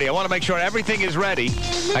boat ready. I want to make sure everything is ready.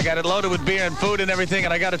 I got it loaded with beer and food and everything,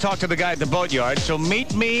 and I got to talk to the guy at the boatyard. So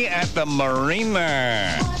meet me at the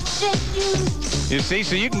marina. You see,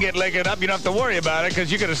 so you can get legged up. You don't have to worry about it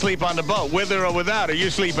because you're going to sleep on the boat. With her or without her,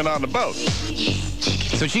 you're sleeping on the boat.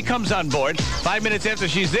 So she comes on board. 5 minutes after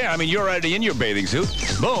she's there, I mean, you're already in your bathing suit.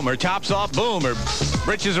 Boom, her top's off. Boom, her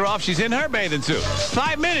britches are off. She's in her bathing suit.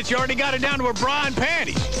 5 minutes, you already got her down to her bra and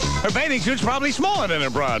panties. Her bathing suit's probably smaller than her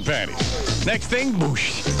bra and panties. Next thing,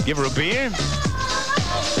 boosh, give her a beer.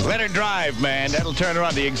 Let her drive, man. That'll turn her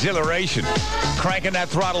on. The exhilaration. Cranking that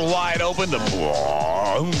throttle wide open. The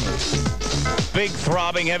big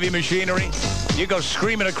throbbing heavy machinery. You go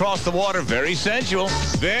screaming across the water. Very sensual.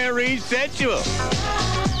 Very sensual.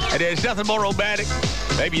 And there's nothing more romantic.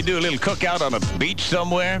 Maybe you do a little cookout on a beach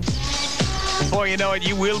somewhere. Before you know it,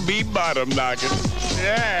 you will be bottom knocking.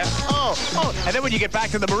 Yeah. Oh. And then when you get back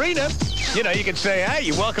to the marina, you know, you can say, hey,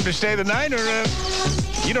 you're welcome to stay the night, or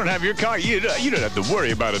you don't have your car. You don't have to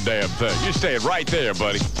worry about a damn thing. You're staying right there,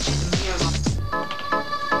 buddy.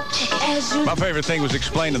 My favorite thing was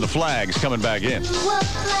explaining the flags coming back in.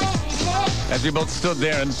 As we both stood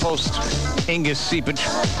there in post-Ingus seepage,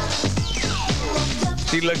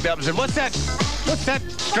 she looked up and said, what's that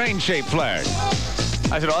strange-shaped flag?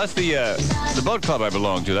 I said, oh, that's the boat club I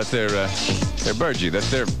belong to. That's their burgee. That's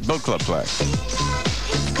their boat club flag.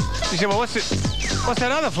 She said, well, what's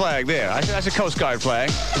that other flag there? I said, that's a Coast Guard flag.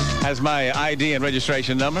 Has my ID and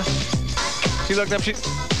registration number. She looked up, she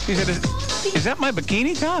said, is that my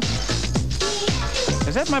bikini top?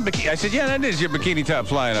 Is that my bikini? I said, yeah, that is your bikini top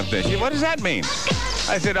flying up there. She said, what does that mean?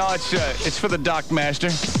 I said, oh, it's for the dock master.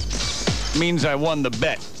 Means I won the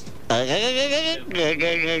bet. Go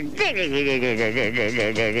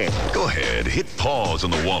ahead, hit pause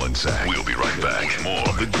on the Wallensack. We'll be right back. More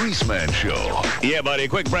of the Greaseman Show. Yeah, buddy, a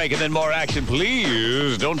quick break and then more action,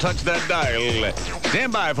 please. Don't touch that dial.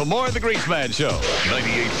 Stand by for more of the Greaseman Show.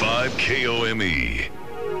 98.5 KOME.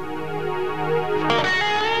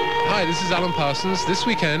 Hi, this is Alan Parsons. This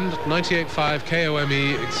weekend, 98.5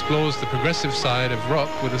 KOME explores the progressive side of rock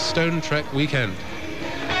with a Stone Trek weekend.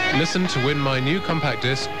 Listen to win my new compact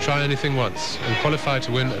disc, Try Anything Once, and qualify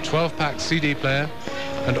to win a 12-pack CD player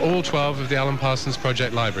and all 12 of the Alan Parsons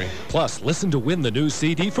Project library. Plus, listen to win the new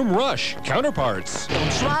CD from Rush, Counterparts.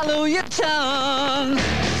 Don't swallow your tongue.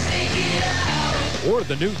 Or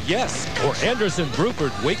the new Yes, or Anderson,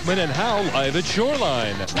 Bruford, Wakeman, and Howe live at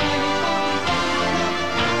Shoreline.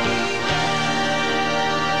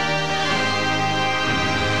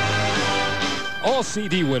 All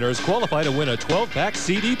CD winners qualify to win a 12-pack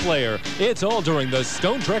CD player. It's all during the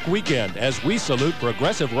Stone Trek weekend as we salute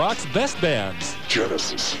progressive rock's best bands.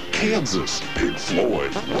 Genesis, Kansas, Pink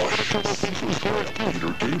Floyd, Rush,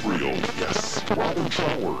 Peter Gabriel, yes, Robin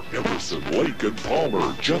Trower, Emerson, Lake and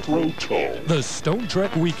Palmer, Jethro Tull. The Stone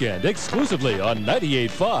Trek weekend exclusively on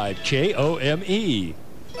 98.5 KOME.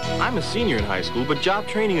 I'm a senior in high school, but job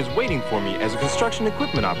training is waiting for me as a construction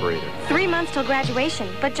equipment operator. 3 months till graduation,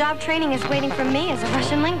 but job training is waiting for me as a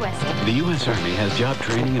Russian linguist. The U.S. Army has job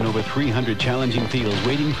training in over 300 challenging fields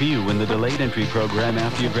waiting for you in the delayed entry program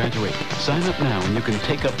after you graduate. Sign up now and you can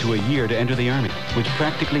take up to a year to enter the Army, which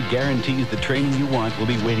practically guarantees the training you want will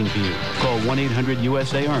be waiting for you. Call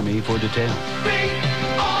 1-800-USA-ARMY for details.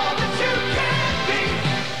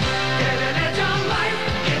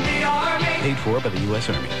 Paid for by the U.S.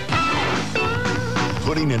 Army.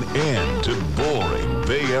 Putting an end to boring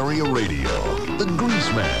Bay Area radio. The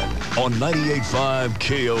Greaseman on 98.5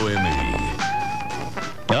 KOME.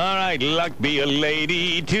 All right, luck be a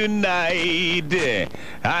lady tonight.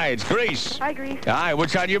 Hi, it's Grease. Hi, Grease. Hi,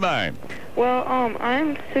 what's on your mind? Well,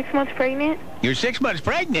 I'm 6 months pregnant. You're 6 months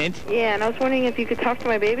pregnant? Yeah, and I was wondering if you could talk to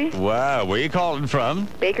my baby. Wow, where you calling from?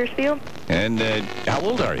 Bakersfield. And how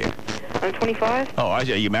old are you? I'm 25. Oh, are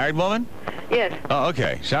you a married woman? Yes. Oh,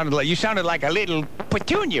 okay. You sounded like a little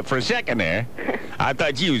petunia for a second there. I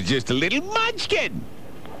thought you was just a little munchkin.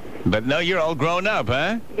 But no, you're all grown up,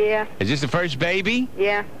 huh? Yeah. Is this the first baby?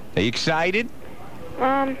 Yeah. Are you excited?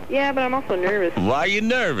 Yeah, but I'm also nervous. Why are you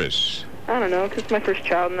nervous? I don't know, 'cause it's my first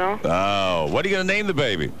child now. Oh, what are you going to name the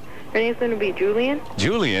baby? Her name's going to be Julian.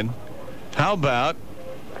 Julian? How about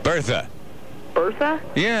Bertha? Bertha?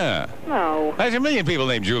 Yeah. No. There's a million people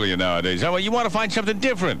named Julian nowadays. You want to find something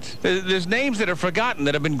different. There's names that are forgotten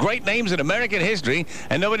that have been great names in American history,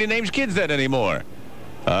 and nobody names kids that anymore.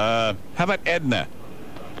 How about Edna?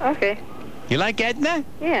 Okay. You like Edna?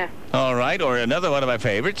 Yeah. All right, or another one of my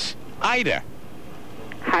favorites, Ida.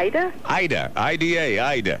 Ida? Ida. I-D-A,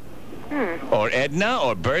 Ida. Or Edna,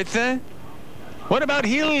 or Bertha. What about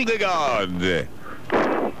Hildegard?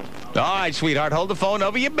 All right, sweetheart, hold the phone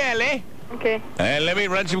over your belly. Okay. And let me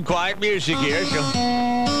run some quiet music here so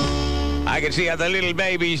I can see how the little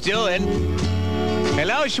baby's doing.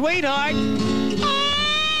 Hello, sweetheart.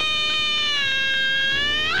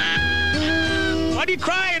 What are you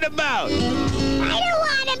crying about? I don't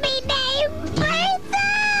want to be named Bertha.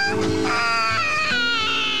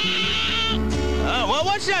 Oh, well,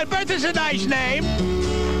 what's that? Bertha's a nice name.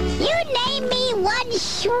 You name me one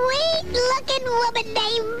sweet-looking woman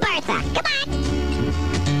named Bertha. Come on.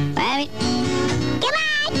 Come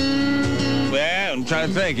on! Well, I'm trying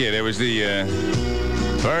to think here. There was the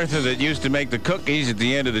Bertha that used to make the cookies at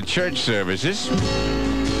the end of the church services.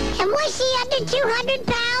 And was she under 200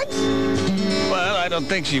 pounds? Well, I don't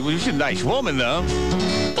think she was. She's a nice woman, though.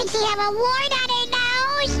 Did she have a wart on her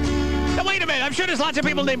nose? Now, wait a minute. I'm sure there's lots of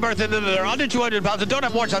people named Bertha that are under 200 pounds and don't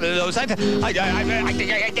have warts on their nose. You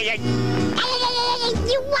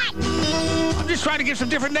what? I'm just trying to give some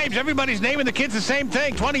different names. Everybody's naming the kids the same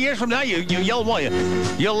thing. 20 years from now, you yell one.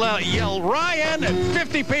 You'll yell Ryan, and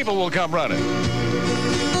 50 people will come running.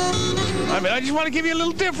 I mean, I just want to give you a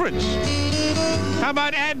little difference. How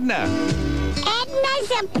about Edna?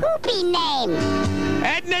 Edna's a poopy name.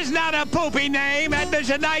 Edna's not a poopy name. Edna's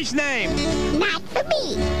a nice name. Not for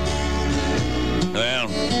me. Well,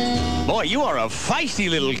 boy, you are a feisty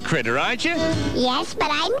little critter, aren't you? Yes, but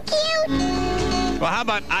I'm cute. Well, how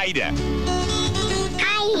about Ida?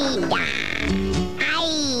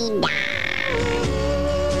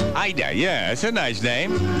 Ida, yeah, it's a nice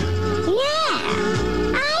name. Yeah,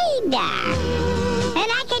 Ida. And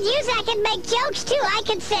I could make jokes, too. I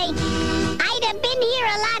could say, I'd have been here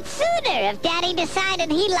a lot sooner if Daddy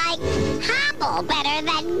decided he liked hobble better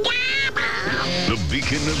than gobble. The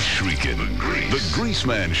beacon of shrieking. The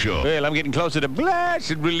Greaseman Show. Well, I'm getting closer to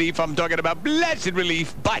blessed relief. I'm talking about blessed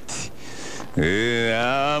relief, but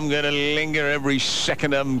I'm going to linger every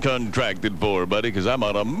second I'm contracted for, buddy, because I'm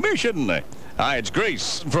on a mission. Hi, it's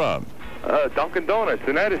Grace from... Dunkin' Donuts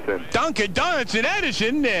in Edison. Dunkin' Donuts in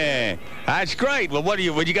Edison? That's great. Well, what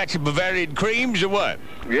you got your Bavarian creams or what?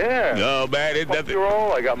 Yeah. Oh, man. It's nothing.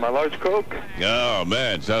 Roll. I got my large Coke. Oh,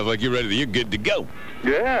 man. Sounds like you're ready. You're good to go.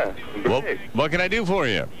 Yeah. Well, what can I do for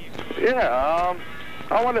you? Yeah,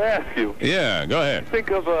 I want to ask you. Yeah, go ahead.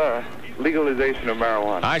 Think of legalization of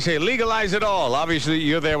marijuana. I say legalize it all. Obviously,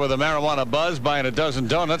 you're there with a marijuana buzz buying a dozen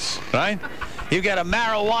donuts, right? You've got a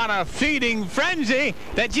marijuana feeding frenzy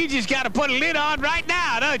that you just got to put a lid on right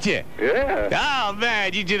now, don't you? Yeah. Oh,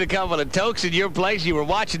 man, you did a couple of tokes in your place. You were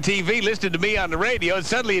watching TV, listening to me on the radio, and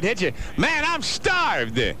suddenly it hit you. Man, I'm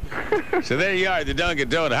starved. So there you are at the Dunkin'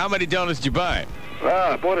 Donut. How many donuts did you buy?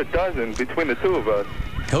 I bought a dozen between the two of us.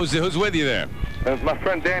 Who's with you there? My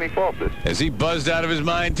friend Danny Faultus. Is he buzzed out of his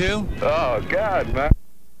mind, too? Oh, God, man.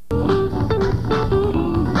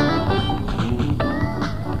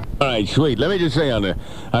 All right, sweet. Let me just say on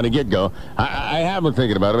the get-go, I have been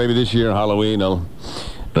thinking about it. Maybe this year, Halloween, I'll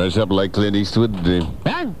dress up like Clint Eastwood.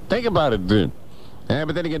 Think about it, dude. Yeah,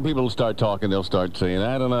 but then again, people will start talking. They'll start saying,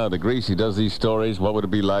 I don't know, the Greasy does these stories. What would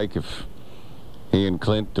it be like if he and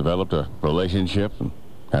Clint developed a relationship and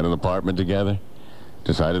had an apartment together?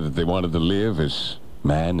 Decided that they wanted to live as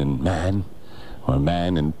man and man, or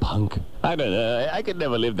man and punk. I don't know. I could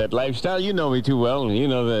never live that lifestyle. You know me too well. You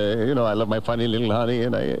know I love my funny little honey,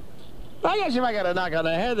 and I guess if I got a knock on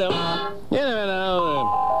the head, though, you never know.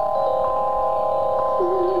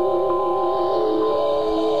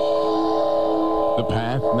 The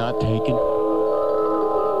path not taken.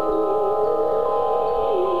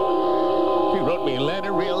 He wrote me a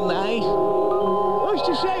letter real nice. What's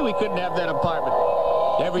to say we couldn't have that apartment?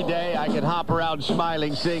 Every day I could hop around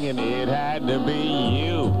smiling, singing, it had to be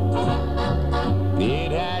you.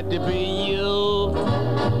 It had to be you.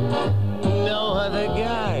 No other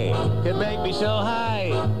guy could make me so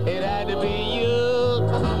high. It had to be you.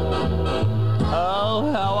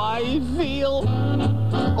 Oh, how I feel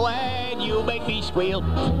when you make me squeal.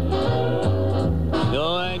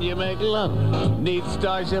 When you make love, neath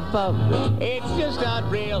stars above, it's just not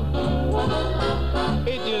real.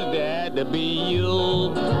 It just had to be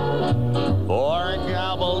you for a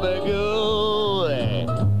gobble to go.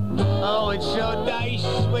 Oh, it's so nice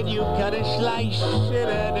when you cut a slice. It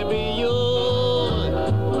had to be you.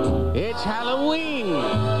 It's Halloween.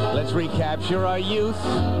 Let's recapture our youth.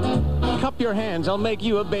 Cup your hands, I'll make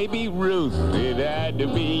you a baby Ruth. It had to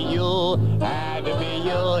be you. Had to be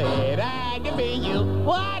you. It had to be you.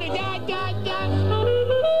 What a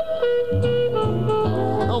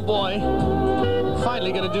Oh boy.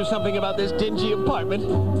 Finally gonna do something about this dingy apartment.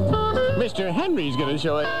 Mr. Henry's gonna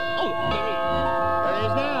show it. Oh, there he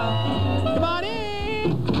is now. Come on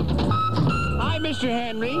in. Hi, Mr.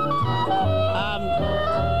 Henry.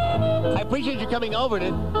 I appreciate you coming over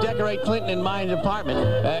to decorate Clinton and mine's apartment.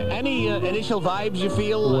 Any initial vibes you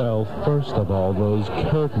feel? Well, first of all, those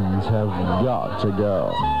curtains have got to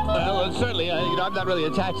go. Well, certainly. I'm not really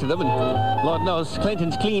attached to them, and Lord knows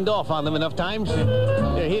Clinton's cleaned off on them enough times.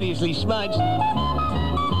 They're hideously smudged.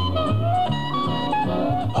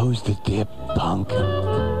 Who's the dip, punk?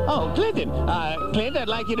 Oh, Clinton. Clint, I'd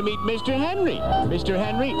like you to meet Mr. Henry. Mr.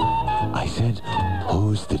 Henry? I said,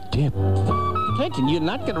 who's the dip? Clinton, you're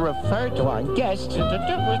not going to refer to our guest.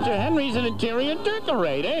 Mr. Henry's an interior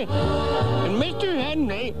decorator. And Mr.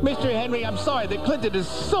 Henry, I'm sorry that Clinton is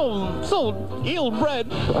so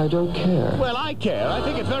ill-bred. I don't care. Well, I care. I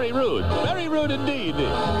think it's very rude. Very rude indeed.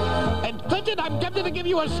 And Clinton, I'm tempted to give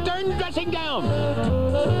you a stern dressing down.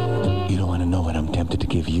 You don't want to know what I'm tempted to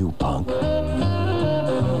give you, punk.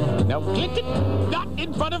 Now, Clinton, not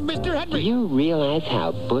in front of Mr. Henry. Do you realize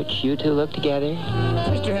how butch you two look together?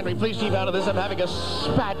 Mr. Henry, please keep out of this. I'm having a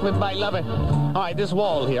spat with my lover. All right, this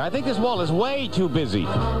wall here. I think this wall is way too busy.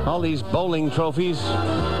 All these bowling trophies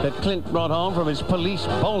that Clint brought home from his police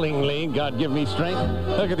bowling league. God give me strength.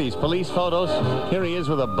 Look at these police photos. Here he is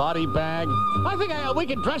with a body bag. I think we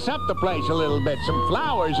can dress up the place a little bit. Some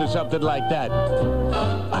flowers or something like that.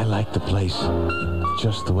 I like the place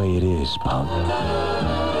just the way it is, punk.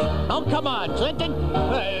 Oh, come on, Clinton.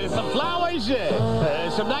 Some flowers,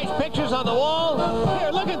 some nice pictures on the wall. Here,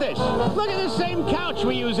 look at this. Look at this same couch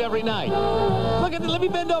we use every night. Look at it. Let me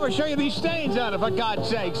bend over, show you these stains on it, for God's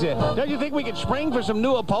sakes. Don't you think we could spring for some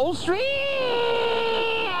new upholstery?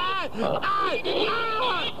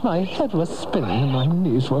 My head was spinning and my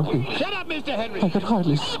knees were weak. Shut up, Mr. Henry. I could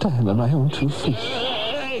hardly stand on my own 2 feet.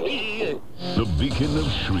 The beacon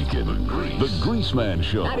of shrieking. The Greaseman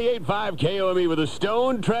Show. 98.5 KOME with a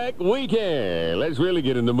Stone Trek Weekend. Let's really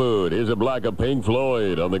get in the mood. Here's a block of Pink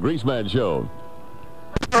Floyd on the Greaseman Show.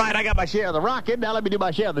 All right, I got my share of the rocking. Now let me do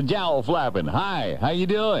my share of the jowl flapping. Hi, how you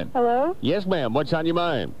doing? Hello? Yes, ma'am. What's on your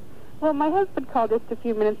mind? Well, my husband called just a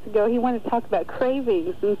few minutes ago. He wanted to talk about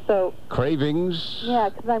cravings, and so... Cravings? Yeah,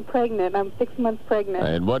 because I'm pregnant. I'm 6 months pregnant.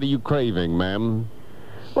 And what are you craving, ma'am?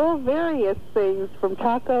 Well, various things, from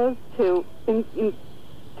tacos to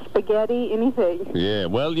spaghetti, anything. Yeah,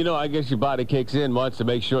 well, you know, I guess your body kicks in, wants to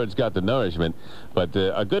make sure it's got the nourishment. But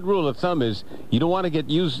a good rule of thumb is you don't want to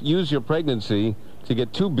use your pregnancy to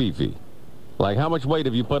get too beefy. Like, how much weight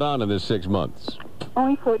have you put on in this 6 months?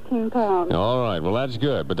 Only 14 pounds. All right, well, that's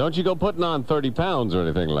good. But don't you go putting on 30 pounds or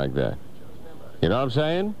anything like that. You know what I'm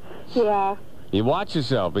saying? Yeah. You watch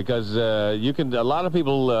yourself, because you can. A lot of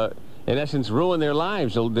people, in essence, ruin their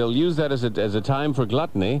lives. They'll use that as a time for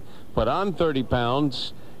gluttony, put on 30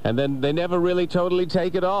 pounds, and then they never really totally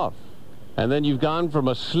take it off. And then you've gone from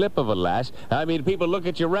a slip of a lass. I mean, people look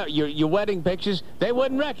at your wedding pictures, they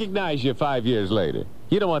wouldn't recognize you 5 years later.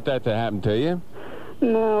 You don't want that to happen to you.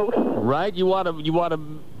 No. Right? You want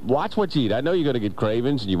to watch what you eat. I know you're going to get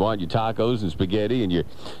cravings, and you want your tacos and spaghetti and your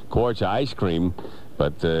quarts of ice cream.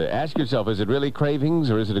 But ask yourself, is it really cravings,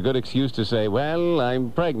 or is it a good excuse to say, well, I'm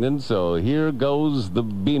pregnant, so here goes the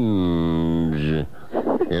binge?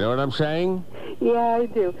 You know what I'm saying? Yeah, I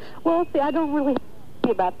do. Well, see, I don't really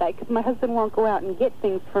think about that, because my husband won't go out and get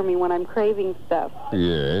things for me when I'm craving stuff.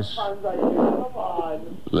 Yes.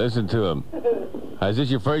 Listen to him. Is this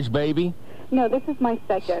your first baby? No, this is my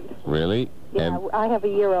second. Really? Yeah, I have a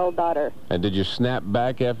year-old daughter. And did you snap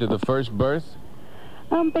back after the first birth?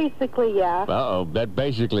 Basically, yeah. Uh-oh, that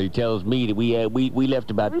basically tells me that we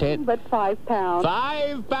left about 10... But 5 pounds.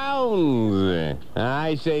 5 pounds!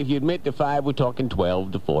 I say if you admit to 5, we're talking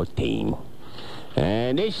 12 to 14.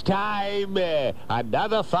 And this time,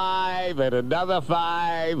 another 5 and another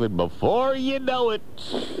 5, and before you know it,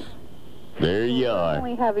 there you are. I'm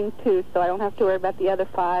only having 2, so I don't have to worry about the other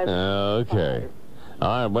 5. Okay.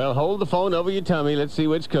 All right, well, hold the phone over your tummy. Let's see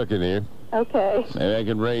what's cooking here. Okay. Maybe I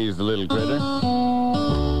can raise the little critter.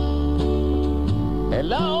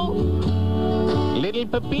 Hello? Little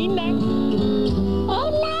Pepina?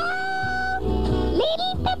 Hello?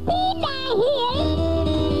 Little Pepina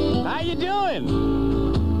here. How you doing?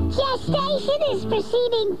 Gestation is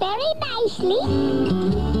proceeding very nicely.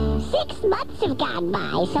 6 months have gone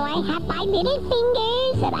by, so I have my little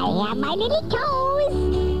fingers, and I have my little toes,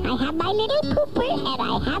 I have my little pooper, and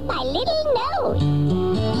I have my little nose.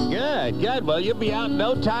 Good, good. Well, you'll be out in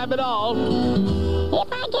no time at all. If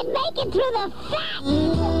I can make it through the fat.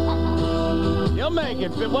 You'll make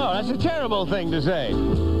it. Well, that's a terrible thing to say.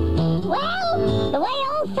 Well, the way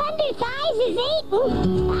old Thunder Thighs is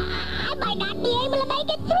eating, I might not be able to make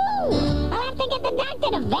it through. I'll have to get the doctor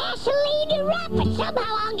to Vaseline her up, but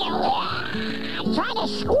somehow I'll try to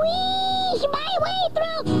squeeze my way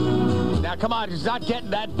through. Now, come on, it's not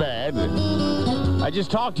getting that bad. I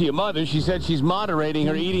just talked to your mother. She said she's moderating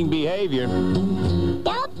her eating behavior.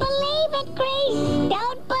 Don't believe it, Grace.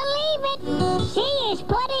 Don't believe it. She is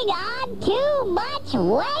putting on too much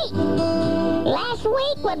weight. Last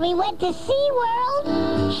week when we went to SeaWorld,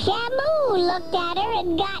 Shamu looked at her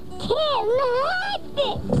and got 10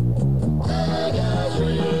 heartbeats.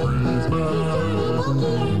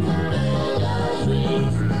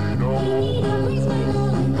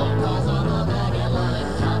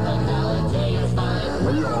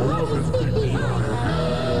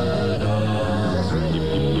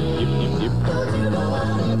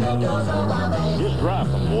 Just drop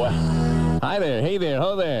them, boy. Hi there. Hey there.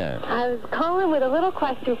 Ho there. I was calling with a little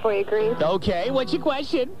question for you, Grease. Okay, what's your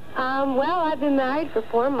question? Well, I've been married for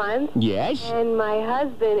 4 months. Yes? And my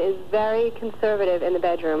husband is very conservative in the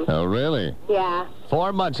bedroom. Oh, really? Yeah.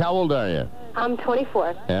 4 months. How old are you? I'm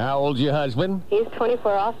 24. And how old's your husband? He's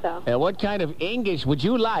 24 also. And what kind of English would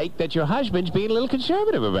you like that your husband's being a little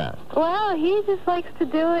conservative about? Well, he just likes to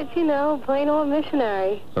do it, you know, plain old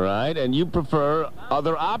missionary. Right, and you prefer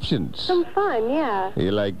other options. Some fun, yeah.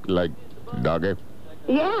 You like doggy?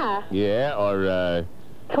 Yeah. Yeah, or,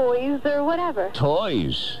 Toys or whatever.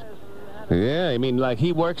 toys. Yeah, I mean, like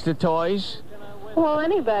he works the toys? Well,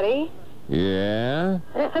 anybody. Yeah?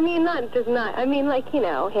 I mean, I mean, like, you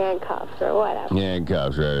know, handcuffs or whatever.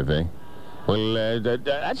 Handcuffs or anything. Well,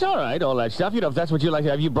 that's all right, all that stuff. You know, if that's what you like.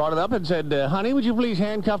 Have you brought it up and said, honey, would you please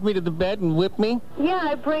handcuff me to the bed and whip me? Yeah,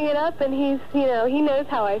 I bring it up, and he's, you know, he knows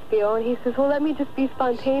how I feel, and he says, well, let me just be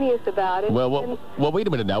spontaneous about it. Well, wait a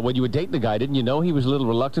minute now. When you were dating the guy, didn't you know he was a little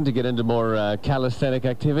reluctant to get into more calisthenic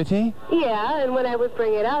activity? Yeah, and when I would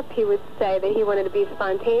bring it up, he would say that he wanted to be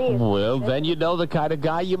spontaneous. Well, then you know the kind of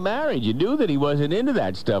guy you married. You knew that he wasn't into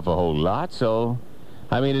that stuff a whole lot, so...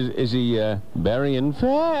 I mean, is he burying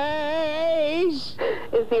face?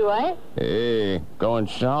 Is he what? Hey, going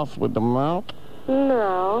south with the mouth?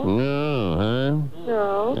 No. No, huh?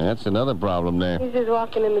 No. That's another problem there. He's just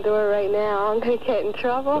walking in the door right now. I'm going to get in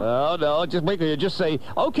trouble. Oh, no, just say,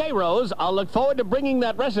 okay, Rose, I'll look forward to bringing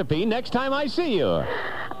that recipe next time I see you.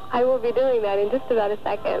 I will be doing that in just about a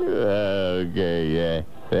second. Okay, yeah.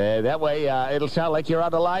 That way, it'll sound like you're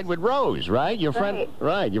on the line with Rose, right? Your friend,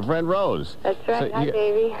 right? Your friend Rose. That's right. So, Hi,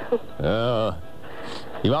 baby.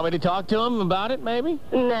 You want me to talk to him about it, maybe?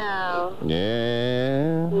 No.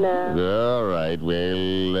 Yeah? No. All right,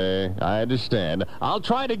 well, I understand. I'll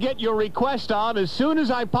try to get your request on as soon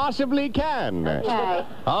as I possibly can. Okay.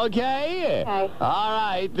 Okay? Okay. All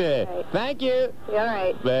right. Thank you. All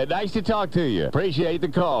right. Nice to talk to you. Appreciate the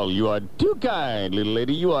call. You are too kind, little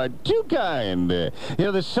lady. You are too kind. You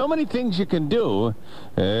know, there's so many things you can do,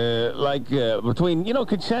 like between, you know,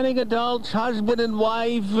 consenting adults, husband and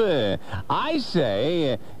wife. I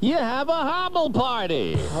say... you have a hobble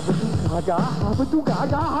party. Gaga, habadoo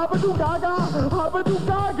gaga, habadoo gaga, habadoo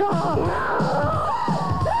gaga.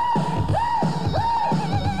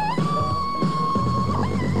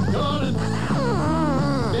 Come on in.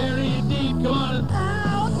 Bury it deep. Come on in.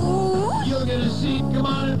 You're gonna see. Come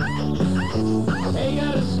on in. Hey,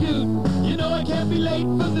 gotta scoot. You know I can't be late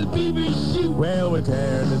for the BB shoot. Well, we're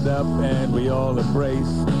tearing it up and we all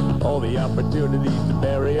embrace all the opportunities to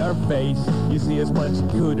bury our face. You see us punching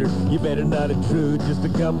cooter, you better not intrude. Just a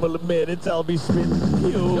couple of minutes, I'll be spitting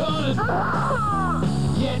you. Come on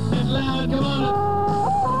in. Getting it loud, come on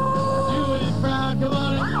in. Doing it proud, come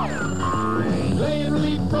on in. Playing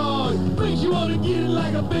leapfrog, makes you want to get it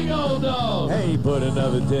like a big old dog. Hey, put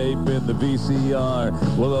another tape in the VCR.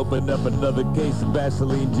 We'll open up another case of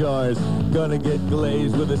Vaseline jars. Gonna get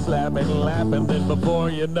glazed with a slap and lap, and then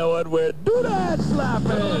before you know it, we're do that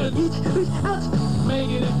slapping.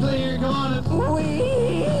 Making it clear, come on in.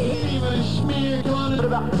 Even a smear, come on in.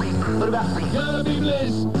 What about gonna be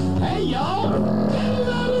bliss? Hey, y'all.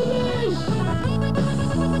 Everybody bliss.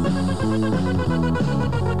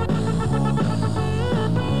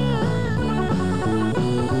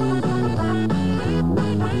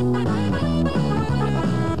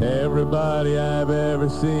 Everybody I've ever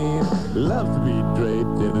seen loves to be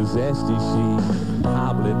draped in a zesty sheet.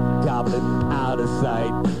 Hobbling, gobbling, out of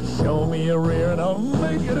sight. Show me a rear and I'll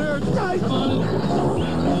make it airtight. Come on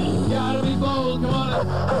in. Gotta be bold, come on in.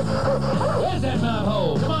 Where's that mouth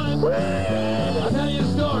hole? Come on in. I'll tell you a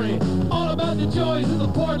story all about the joys of the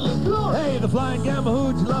portal of glory. Hey, the flying gamma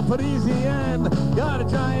hooch, La Parisienne. Gotta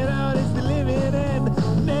try it out, it's the living end.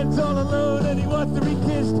 Ned's all alone and he wants to be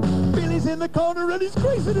kissed. Billy's in the corner and he's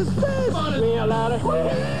greasing his face. Come on in. Real louder.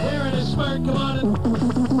 Wearing a smirk, come on in.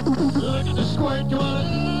 Look at the squirt, come on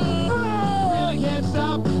in. Really can't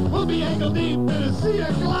stop. We'll be ankle deep in a sea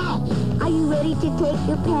of glop. Are you ready to take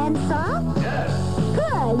your pants off? Yes.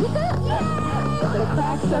 Good. You go. Yeah. The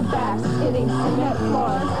cracks of backs hitting cement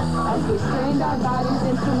floors as we strained our bodies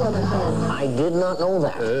into womanhood. I did not know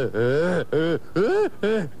that.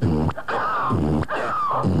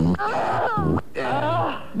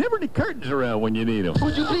 Never any curtains around when you need them.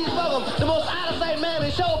 Would you please welcome the most out-of-sight man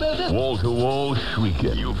in show business? Wall-to-wall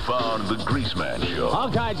shrieking. You found the Greaseman Show. All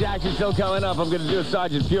kinds of action still coming up. I'm going to do a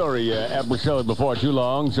Sergeant Fury episode before too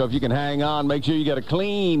long, so if you can hang on, make sure you get a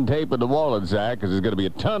clean tape of the wallet sack, because there's going to be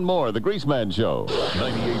a ton more of the Greaseman Show.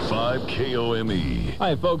 98.5 KOME.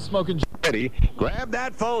 Hi, folks. Smoking Ready? Grab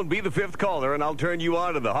that phone, be the fifth caller, and I'll turn you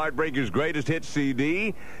on to the Heartbreakers' Greatest Hits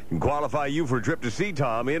CD and qualify you for a trip to see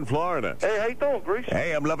Tom in Florida. Hey, how you doing, Grease?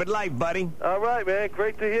 Hey, I'm loving life, buddy. All right, man.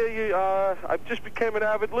 Great to hear you. I just became an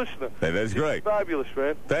avid listener. Hey, that's great. Fabulous,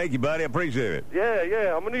 man. Thank you, buddy. I appreciate it.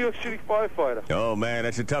 Yeah. I'm a New York City firefighter. Oh, man,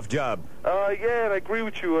 that's a tough job. Yeah, and I agree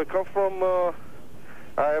with you. I come from,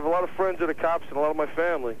 I have a lot of friends that are cops and a lot of my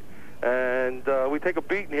family. And we take a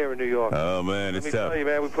beating here in New York. Oh, man, it's tough. Let me tell you,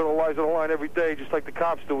 man, we put our lives on the line every day, just like the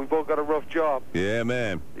cops do. We both got a rough job. Yeah,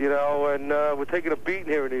 man. You know, and we're taking a beating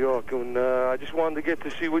here in New York. And I just wanted to get to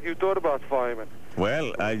see what you thought about firemen. Well,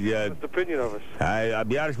 What's the opinion of us? I'll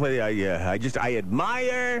be honest with you, I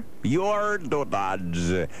admire your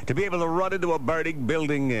dotards to be able to run into a burning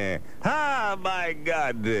building. My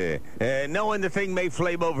God. Knowing the thing may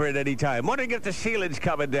flame over at any time. Wondering if the ceiling's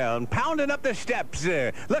coming down. Pounding up the steps.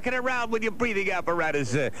 Looking around with your breathing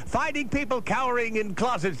apparatus. Finding people cowering in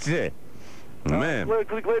closets. Man.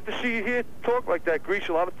 Glad to see you here talk like that, Grease.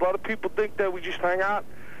 A lot of people think that we just hang out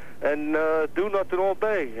and do nothing all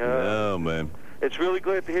day. Oh, man. It's really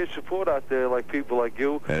glad to hear support out there, like people like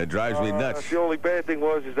you. And it drives me nuts. The only bad thing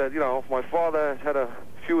is that, you know, my father had a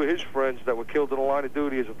few of his friends that were killed in the line of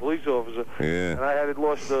duty as a police officer. Yeah. And I had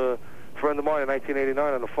lost a friend of mine in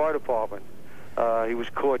 1989 in the fire department. He was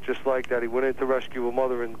caught just like that. He went in to rescue a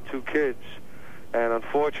mother and two kids. And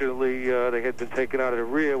unfortunately, they had been taken out of the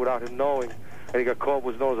rear without him knowing. And he got caught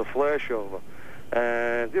with what's known as a flashover.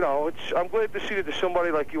 And, you know, I'm glad to see that there's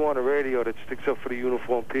somebody like you on the radio that sticks up for the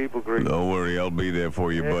uniformed people, Grease. Don't worry, I'll be there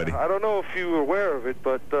for you, buddy. I don't know if you were aware of it,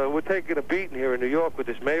 but we're taking a beating here in New York with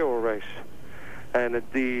this mayoral race. And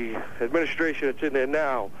the administration that's in there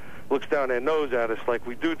now looks down their nose at us like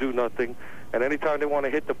we do nothing. And anytime they want to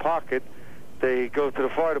hit the pocket, they go to the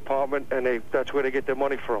fire department, and that's where they get their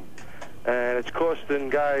money from. And it's costing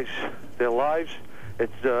guys their lives.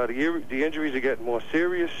 It's the injuries are getting more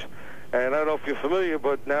serious. And I don't know if you're familiar,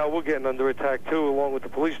 but now we're getting under attack, too, along with the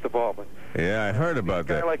police department. Yeah, I heard about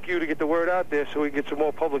that. A guy like you to get the word out there so we can get some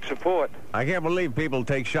more public support. I can't believe people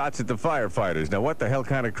take shots at the firefighters. Now, what the hell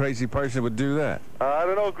kind of crazy person would do that? I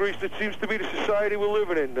don't know, Grease. It seems to be the society we're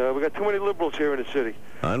living in. We got too many liberals here in the city.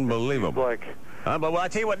 Unbelievable. Well, I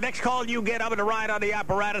tell you what, next call you get, I'm going to ride on the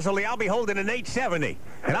apparatus, only I'll be holding an 870.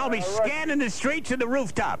 And I'll be scanning the streets and the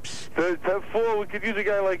rooftops. 10-4, we could use a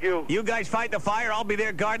guy like you. You guys fight the fire, I'll be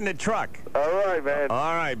there guarding the truck. All right, man.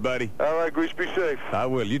 All right, buddy. All right, Grease, be safe. I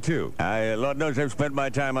will, you too. Lord knows I've spent my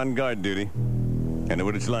time on guard duty. I know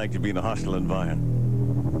what it's like to be in a hostile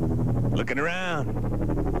environment. Looking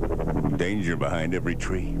around. Danger behind every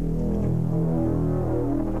tree.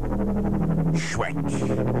 Sweat.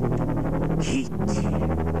 Heat.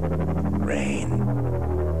 Rain.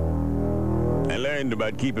 I learned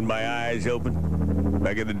about keeping my eyes open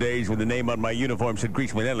back in the days when the name on my uniform said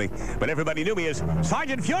Greasman, but everybody knew me as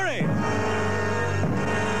Sergeant Fury.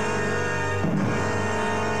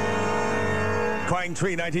 Crying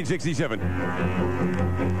Tree, 1967.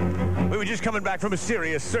 We were just coming back from a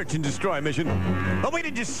serious search and destroy mission, but we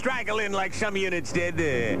didn't just straggle in like some units did.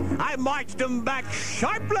 I marched them back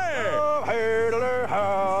sharply.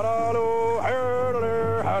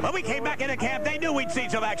 When we came back into camp, they knew we'd see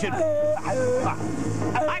some action.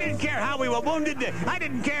 I didn't care how we were wounded. I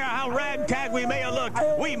didn't care how ragtag we may have looked.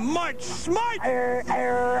 We marched smart.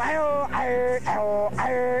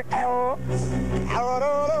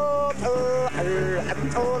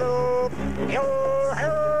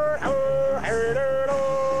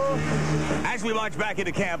 As we marched back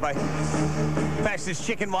into camp, I passed this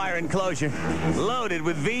chicken wire enclosure loaded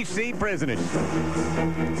with VC prisoners.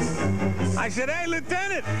 I said, "Hey,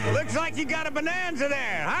 Lieutenant, looks like you got a bonanza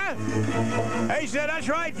there, huh?" He said, "That's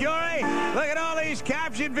right, Fury. Look at all these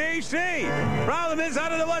captured VC. Problem is, I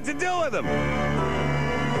don't know what to do with them.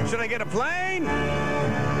 Should I get a plane?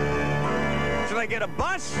 Should I get a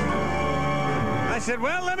bus?" I said,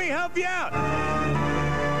 "Well, let me help you out."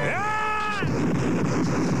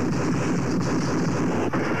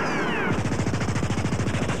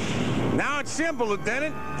 Now it's simple,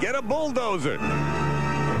 Lieutenant. Get a bulldozer.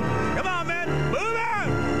 Come on, man. Move out!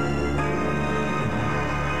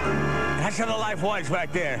 That's how the life was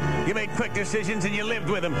back there. You made quick decisions and you lived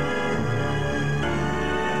with them.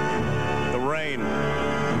 The rain.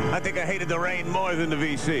 I think I hated the rain more than the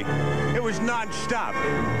VC. It was non-stop.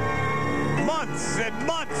 Months and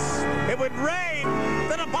months. It would rain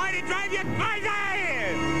to the point it'd drive you crazy.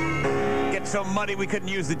 Get so muddy we couldn't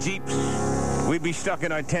use the Jeeps. We'd be stuck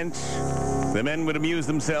in our tents. The men would amuse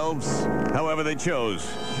themselves however they chose.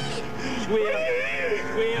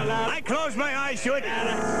 I closed my eyes to it.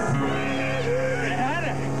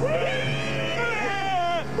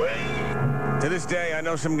 To this day, I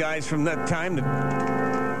know some guys from that time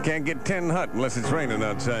that can't get 10 hut unless it's raining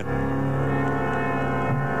outside.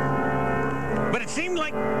 But it seemed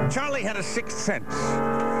like Charlie had a sixth sense.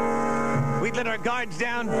 We'd let our guards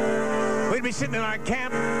down. We'd be sitting in our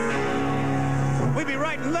camp. We'd be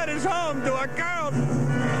writing letters home to our girls.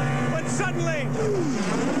 When suddenly,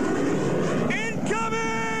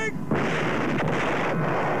 incoming!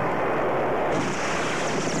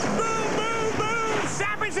 Boom, boom, boom!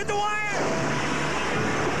 Sappers at the wire!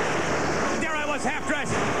 There I was,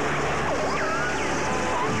 half-dressed.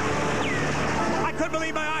 I couldn't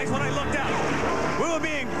believe my eyes when I looked out. We were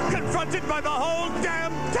being confronted by the whole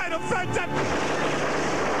damn tent offensive.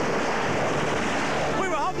 We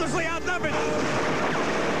were hopelessly outnumbered.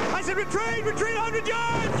 I said, retreat, retreat 100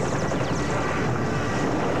 yards!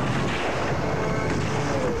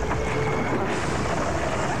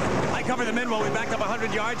 I covered the men while we backed up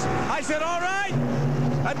 100 yards. I said, all right,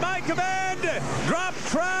 at my command, drop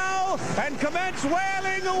trowel and commence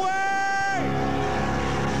whaling away!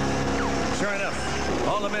 Sure enough,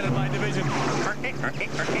 all the men in my division.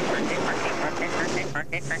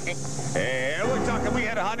 Yeah, we're talking, we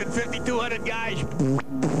had 150, 200 guys.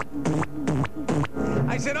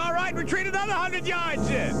 I said, all right, retreat another 100 yards.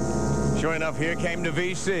 Sure enough, here came the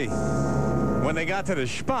VC. When they got to the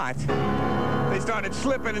spot, they started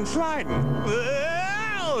slipping and sliding.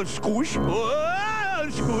 Whoa, squish, whoa,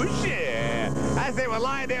 squish, yeah. As they were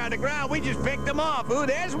lying there on the ground, we just picked them off. Ooh,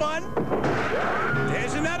 there's one.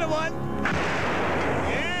 There's another one.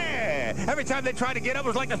 Yeah. Every time they tried to get up, it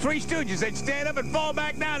was like the Three Stooges. They'd stand up and fall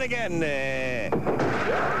back down again.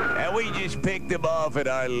 And we just picked them off at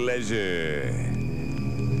our leisure.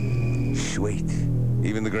 Sweet.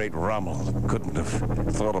 Even the great Rommel couldn't have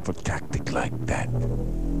thought up a tactic like that.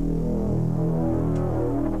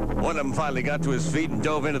 One of them finally got to his feet and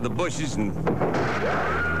dove into the bushes, and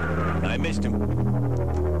I missed him.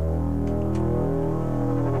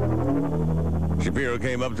 Shapiro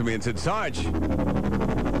came up to me and said, Sarge,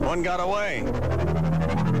 one got away.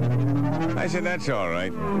 I said, that's all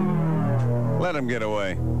right. Let him get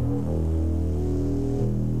away.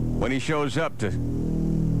 When he shows up to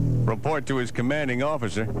report to his commanding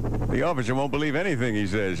officer, the officer won't believe anything he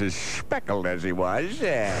says, as speckled as he was.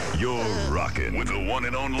 You're rocking with the one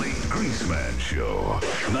and only Greaseman Show.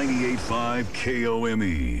 98.5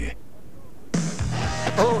 KOME.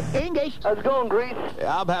 Oh, English. How's it going, Grease?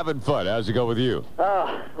 I'm having fun. How's it go with you?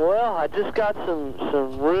 Well, I just got some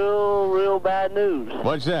real bad news.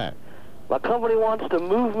 What's that? My company wants to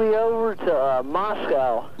move me over to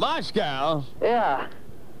Moscow. Moscow? Yeah.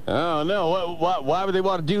 Oh, no. Why would they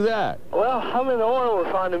want to do that? Well, I'm in the oil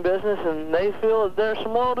refining business, and they feel that there's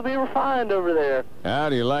some oil to be refined over there. How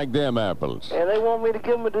do you like them apples? And they want me to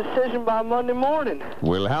give them a decision by Monday morning.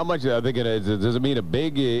 Well, how much? I think does it mean a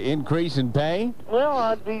big increase in pay? Well,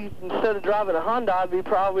 I'd be, instead of driving a Honda, I'd be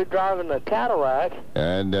probably driving a Cadillac.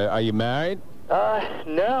 And are you married?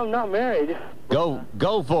 No, I'm not married.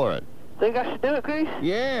 Go for it. Think I should do it, Grease?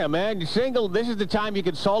 Yeah, man. You're single. This is the time you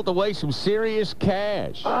can salt away some serious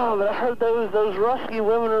cash. Oh, but I heard those Rusky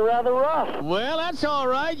women are rather rough. Well, that's all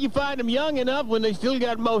right. You find them young enough when they still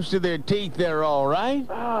got most of their teeth, they're all right.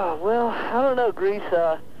 Oh, well, I don't know, Grease.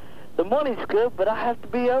 The money's good, but I have to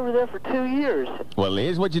be over there for 2 years. Well,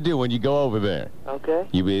 here's what you do when you go over there. Okay.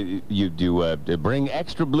 You bring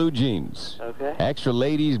extra blue jeans. Okay. Extra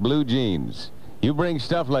ladies' blue jeans. You bring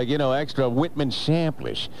stuff like, extra Whitman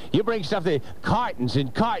samplers. You bring stuff cartons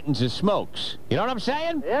and cartons of smokes. You know what I'm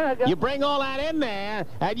saying? Yeah, I got you bring all that in there,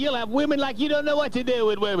 and you'll have women like you don't know what to do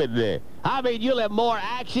with women there. I mean, you'll have more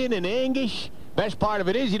action and English. Best part of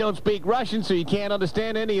it is you don't speak Russian, so you can't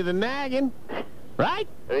understand any of the nagging. Right?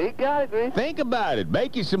 You got it, Grease. Think about it.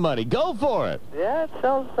 Make you some money. Go for it. Yeah, it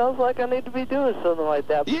sounds like I need to be doing something like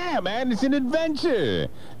that. Yeah, man, it's an adventure.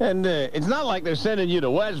 And it's not like they're sending you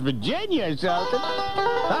to West Virginia or something.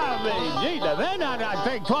 I mean, gee, they not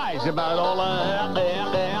think twice about all I'm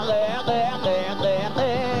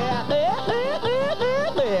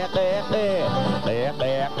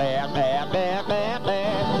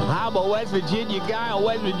a West Virginia guy, a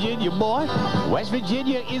West Virginia boy. West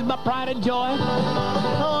Virginia is my pride and joy.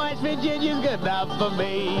 West Virginia's good enough for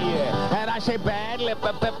me. And I say badly,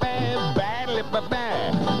 badly,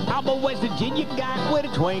 I'm a West Virginia guy with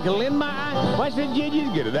a twinkle in my eye. West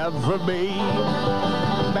Virginia's good enough for me.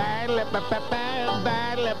 Badly,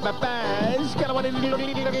 badly, West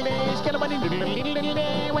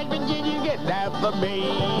Virginia's good enough for me.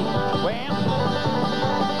 Well,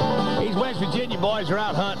 These West Virginia boys are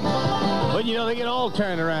out hunting. But, you know, they get all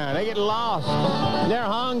turned around. They get lost. They're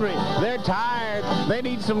hungry. They're tired. They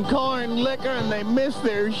need some corn liquor, and they miss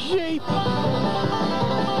their sheep.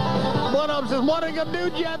 One of them says, what are you going to do,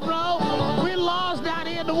 Jethro? We're lost down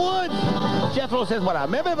here in the woods. Jethro says, well, I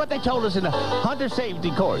remember what they told us in the hunter safety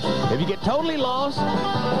course. If you get totally lost,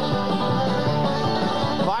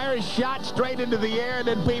 fire is shot straight into the air, and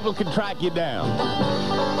then people can track you down.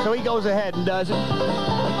 So he goes ahead and does it.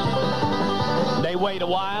 They wait a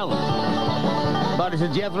while. Buddy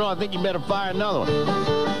says, Jethro, I think you better fire another one.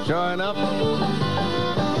 Sure enough,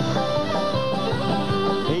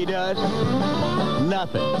 he does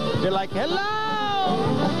nothing. They're like, hello!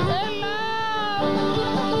 Hello!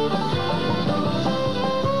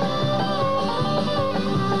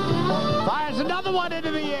 Fires another one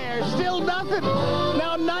into the air. Still nothing.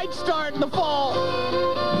 Now night's starting to fall.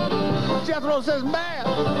 Jethro says, man,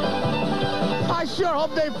 I sure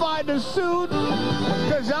hope they find us soon,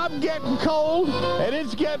 because I'm getting cold, and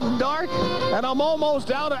it's getting dark, and I'm almost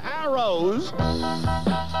out of arrows.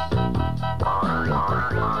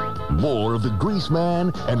 More of the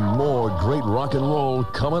Greaseman and more great rock and roll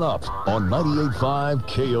coming up on 98.5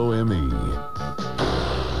 KOME.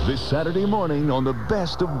 This Saturday morning on the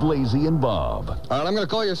best of Blazy and Bob. All right, I'm going to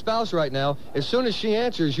call your spouse right now. As soon as she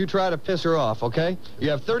answers, you try to piss her off, okay? You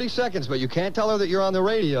have 30 seconds, but you can't tell her that you're on the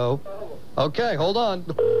radio. Okay, hold on.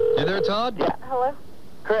 You there, Todd? Yeah, hello?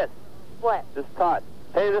 Chris. What? This is Todd.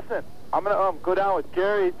 Hey, listen. I'm going to go down with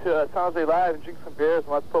Gary to San Jose Live and drink some beers and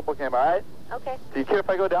watch the football game, all right? Okay. Do you care if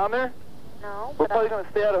I go down there? No. We're probably going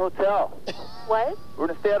to stay at a hotel. What? We're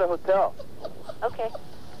going to stay at a hotel. Okay.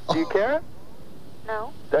 Do you care?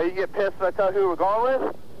 No. Do you get pissed if I tell you who we're going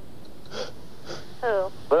with?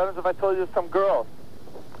 Who? What happens if I told you some girl?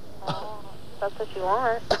 Oh, that's what you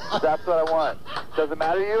want. That's what I want. Does it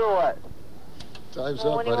matter to you or what? Time's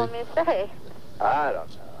Well, up, what do you want buddy. me to say? I don't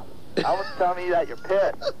know. I want to tell me that you're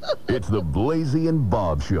pissed. It's the Blazy and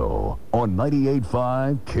Bob Show on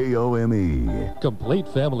 98.5 KOME. Complete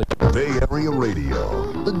family. Bay Area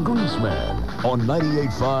Radio. The Greaseman on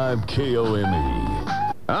 98.5 KOME.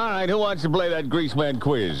 All right, who wants to play that Greaseman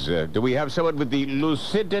quiz? Do we have someone with the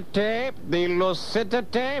lucidity,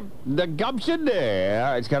 the gumption there?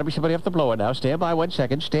 All right, it's got to be somebody off the blower now. Stand by 1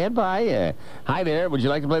 second. Stand by. Hi there. Would you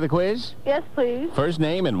like to play the quiz? Yes, please. First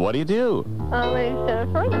name and what do you do? My name's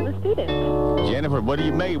Jennifer. I'm a student. Jennifer, what do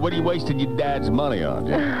you make? What are you wasting your dad's money on,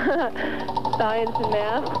 Jennifer? Science and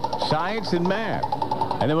math. Science and math.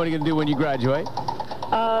 And then what are you going to do when you graduate?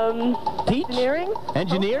 Teach? Engineering.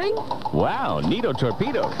 Engineering? Wow, neato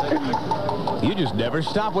torpedo. You just never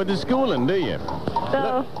stop with the schooling, do you?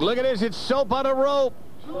 No. Look at this, it's soap on a rope.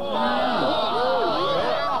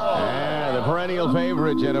 Yeah, the perennial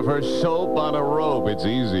favorite, Jennifer, soap on a rope. It's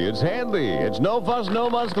easy, it's handy, it's no fuss, no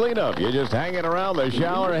muss cleanup. You just hang it around the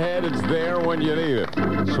shower head, it's there when you need it.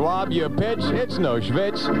 Swab your pitch, it's no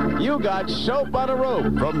schwitz. You got soap on a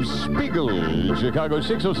rope from Spiegel, Chicago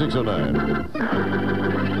 60609.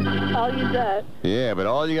 I'll use that. Yeah, but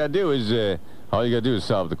all you gotta do is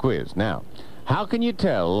solve the quiz. Now, how can you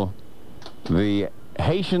tell the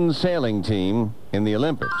Haitian sailing team in the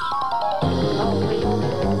Olympics?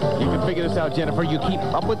 You can figure this out, Jennifer. You keep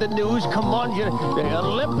up with the news. Come on, the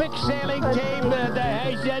Olympic sailing team, the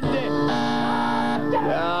Haitian.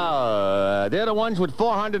 They're the ones with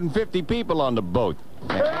 450 people on the boat.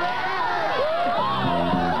 No,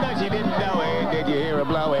 she didn't know it. Did you hear her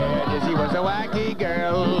blow it? She was a wacky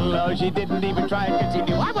girl. No, she didn't even try it because she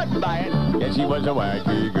knew I wouldn't buy it. Yes, she was a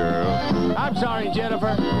wacky girl. I'm sorry,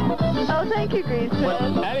 Jennifer. Oh, thank you, Greaseman.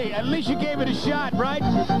 Well, hey, at least you gave it a shot, right?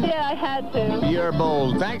 Yeah, I had to. You're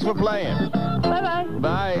bold. Thanks for playing. Bye-bye.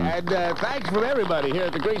 Bye. And thanks from everybody here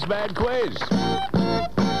at the Greaseman Quiz.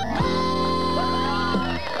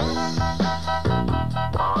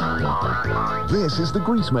 This is the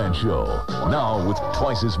Greaseman Show. Now with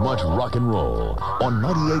twice as much rock and roll on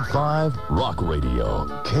 98.5 Rock Radio,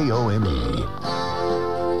 KOME.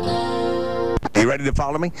 You ready to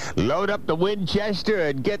follow me? Load up the Winchester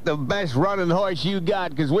and get the best running horse you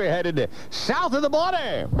got, because we're headed to south of the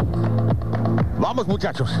border. Vamos,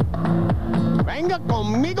 muchachos. Venga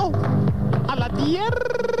conmigo a la tierra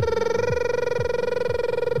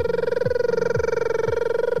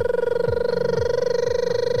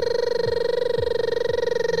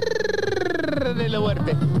de la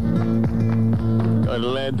muerte. Gonna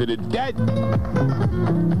land to the dead.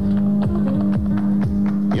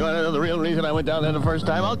 You want to know the real reason I went down there the first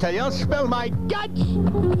time? I'll tell you. I'll spill my guts.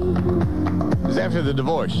 It was after the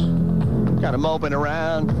divorce. Got him moping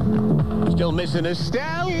around. Still missing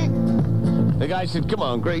Estelle. The guy said, come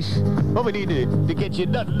on, Grace. What we need to get you,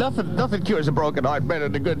 nothing cures a broken heart better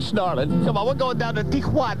than good snarling. Come on, we're going down to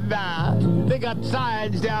Tijuana. They got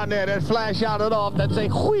signs down there that flash out and off that say,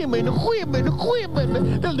 women.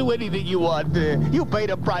 They'll do anything you want. You pay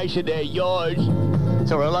the price and they're yours.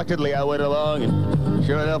 So reluctantly, I went along, and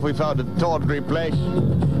sure enough, we found a tawdry place.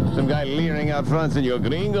 Some guy leering out front saying, you're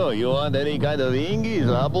gringo. You want any kind of English?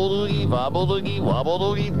 Wobble-doogie,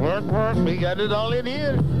 work. We got it all in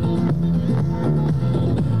here.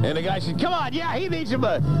 And the guy said, come on, yeah, he needs him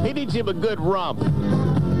a good romp.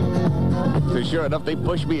 So sure enough, they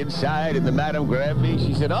pushed me inside, and the madam grabbed me.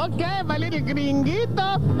 She said, okay, my little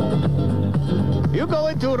gringuito. You go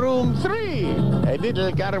into room 3. A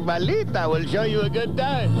little Carmelita will show you a good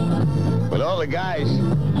time. Well, all the guys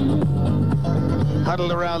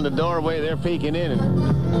huddled around the doorway. They're peeking in.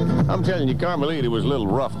 And I'm telling you, Carmelita was a little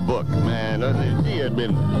rough book, man. She had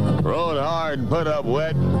been rode hard and put up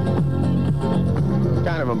wet.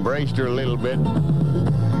 Kind of embraced her a little bit.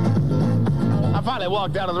 I finally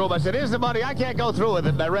walked out of the room. I said, here's the money. I can't go through with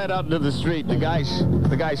it. And I ran out into the street. The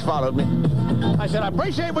guys followed me. I said, I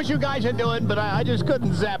appreciate what you guys are doing, but I just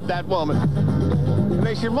couldn't zap that woman. And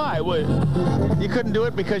they said, why? You couldn't do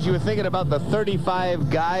it because you were thinking about the 35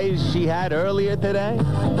 guys she had earlier today?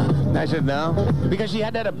 I said, no. Because she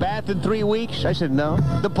hadn't had a bath in 3 weeks? I said, no.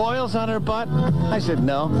 The boils on her butt? I said,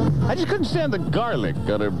 no. I just couldn't stand the garlic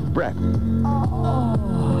on her breath.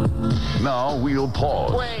 Now we'll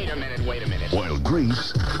pause. Wait a minute. While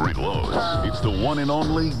Grease reloads. It's the one and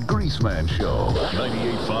only Greaseman Show.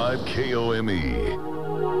 98.5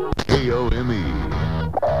 KOME. KOME.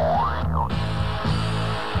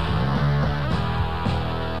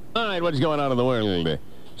 All right, what's going on in the world today?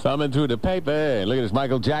 Thumbing through the paper, and look at this.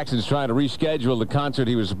 Michael Jackson's trying to reschedule the concert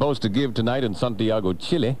he was supposed to give tonight in Santiago,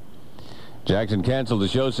 Chile. Jackson canceled the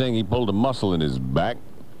show saying he pulled a muscle in his back.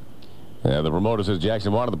 The promoter says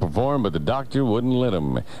Jackson wanted to perform, but the doctor wouldn't let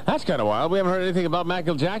him. That's kind of wild. We haven't heard anything about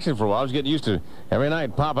Michael Jackson for a while. I was getting used to every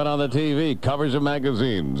night popping on the TV, covers of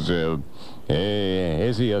magazines.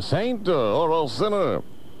 Is he a saint or a sinner?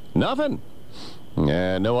 Nothing.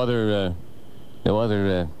 No other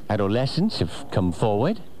adolescents have come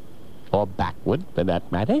forward, or backward, for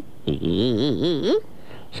that matter.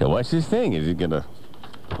 So what's his thing? Is he going to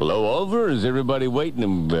blow over, or is everybody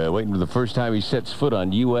waiting for the first time he sets foot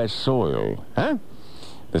on U.S. soil? Huh?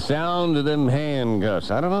 The sound of them handcuffs.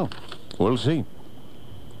 I don't know. We'll see.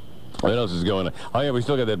 What else is going on? Oh, yeah, we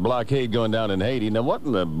still got that blockade going down in Haiti. Now, what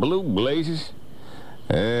in the blue blazes?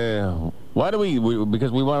 Why do we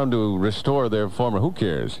because we want them to restore their former, who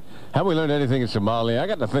cares? Have we learned anything in Somalia? I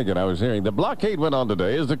got to thinking, I was hearing the blockade went on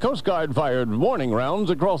today as the Coast Guard fired warning rounds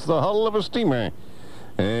across the hull of a steamer.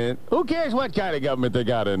 Who cares what kind of government they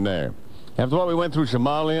got in there? After what we went through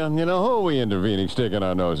Somalia, who are we intervening, sticking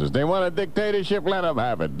our noses? They want a dictatorship, let them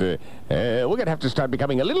have it. We're going to have to start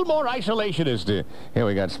becoming a little more isolationist. Here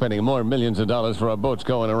we got spending more millions of dollars for our boats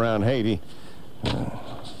going around Haiti.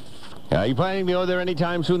 Are you planning to go there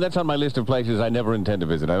anytime soon? That's on my list of places I never intend to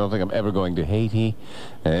visit. I don't think I'm ever going to Haiti.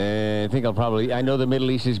 I think I know the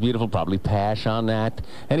Middle East is beautiful, probably pass on that.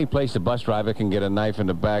 Any place a bus driver can get a knife in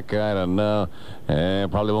the back, I don't know.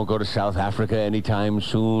 Probably won't go to South Africa anytime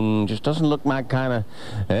soon. Just doesn't look my kind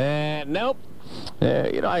of... Nope.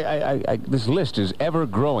 This list is ever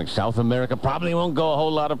growing. South America probably won't go a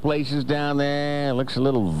whole lot of places down there. Looks a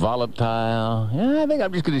little volatile. I think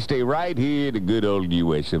I'm just going to stay right here in the good old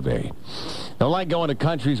U.S. of A. Don't like going to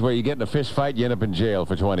countries where you get in a fist fight, you end up in jail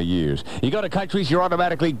for 20 years. You go to countries, you're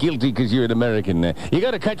automatically guilty because you're an American. You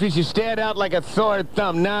go to countries, you stand out like a sore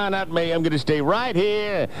thumb. No, not me. I'm going to stay right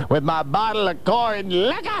here with my bottle of corn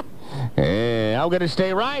liquor. I'm going to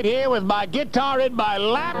stay right here with my guitar in my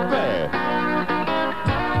lap.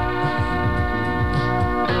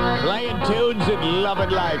 Playing tunes and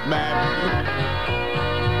loving life, man.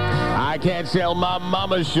 I can't sell my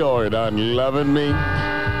mama short on loving me.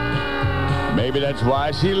 Maybe that's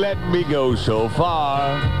why she let me go so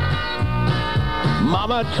far.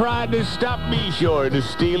 Mama tried to stop me short of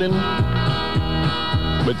stealing,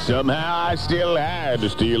 but somehow I still had to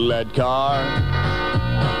steal that car.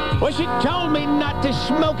 Well, she told me not to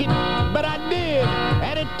smoke it, but I did,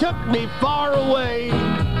 and it took me far away.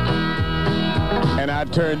 And I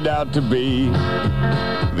turned out to be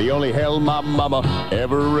the only hell my mama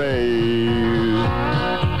ever raised.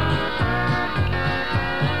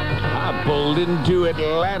 I pulled into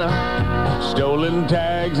Atlanta, stolen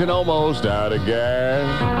tags and almost out of gas.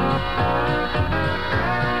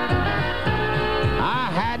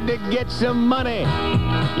 I had to get some money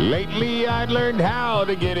Lately, I'd learned how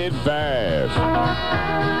to get it fast.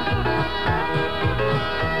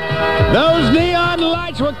 Those neon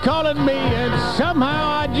lights were calling me, and somehow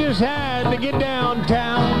I just had to get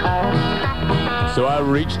downtown. So I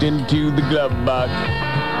reached into the glove box.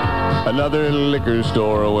 Another liquor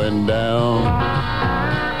store went down.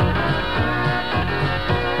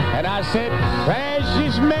 And I said,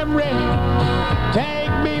 precious memory,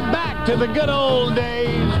 take me back to the good old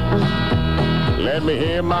days. Let me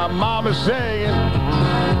hear my mama singing,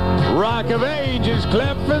 Rock of Ages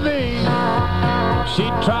cleft for thee. She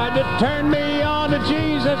tried to turn me on to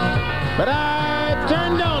Jesus, but I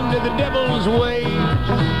turned on to the devil's ways.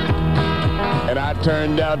 And I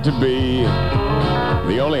turned out to be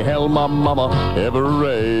the only hell my mama ever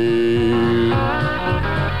raised.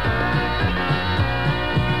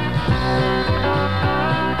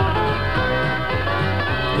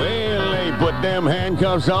 Well, they put them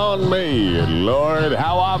handcuffs on me, and Lord,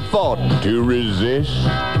 how I fought to resist.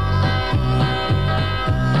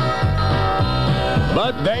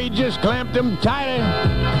 But they just clamped them tighter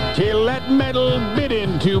till that metal bit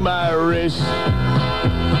into my wrist.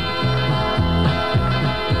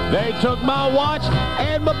 They took my watch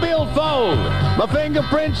and my billfold, my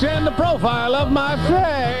fingerprints and the profile of my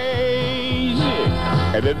face.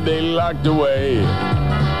 And then they locked away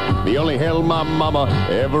the only hell my mama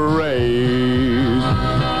ever raised.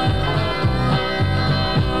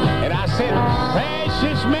 And I said,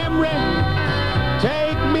 precious memory,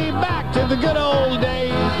 take me back to the good old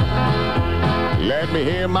days. Let me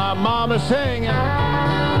hear my mama singing,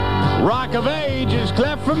 Rock of Ages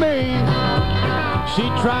cleft for me. She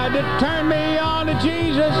tried to turn me on to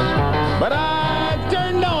Jesus, but I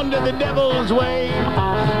turned on to the devil's way.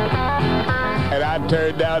 And I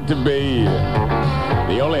turned out to be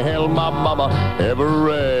the only hell my mama ever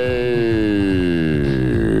raised.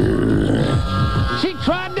 She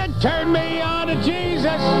tried to turn me on to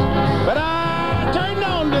Jesus, but I turned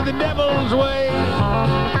on to the devil's way.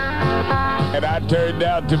 And I turned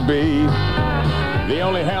out to be the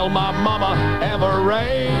only hell my mama ever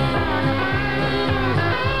raised.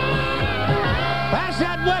 Pass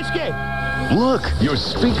that whiskey. Look, your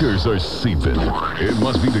speakers are seeping. It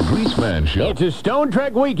must be the Greaseman Show. It's a Stone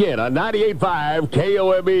Trek weekend on 98.5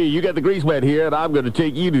 KOME. You got the Greaseman here, and I'm going to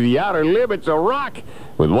take you to the outer limits of rock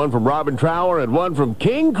with one from Robin Trower and one from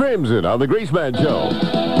King Crimson on the Greaseman Show.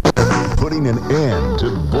 Putting an end to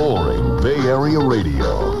boring Bay Area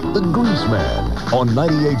radio. The Greaseman on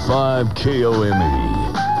 98.5 KOME.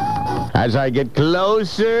 As I get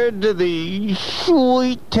closer to the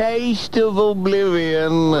sweet taste of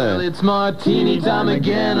oblivion. Well, it's martini time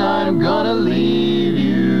again, I'm gonna leave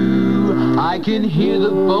you. I can hear the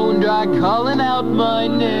bone dry calling out my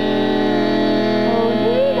name.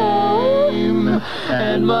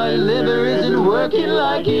 And my liver isn't working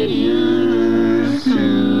like it used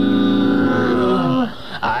to.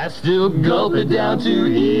 I still gulp it down to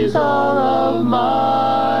ease all of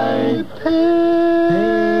my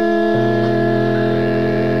pain.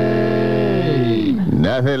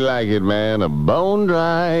 Nothing like it, man. A bone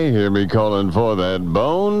dry. Hear me calling for that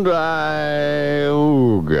bone dry.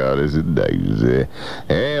 Oh, God, is it daisy.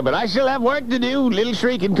 Yeah, but I still have work to do. Little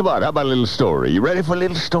shrieking. Come on, how about a little story? You ready for a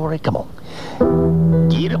little story? Come on.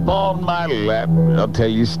 Get up on my lap. I'll tell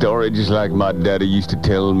you a story just like my daddy used to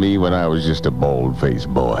tell me when I was just a bald-faced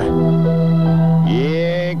boy.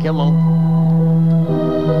 Yeah, come on.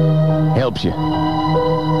 Helps you.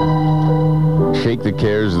 Shake the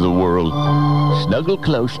cares of the world. Snuggle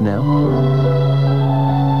close now.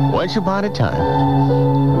 Once upon a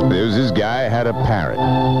time, there was this guy who had a parrot.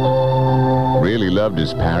 Really loved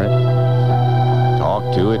his parrot.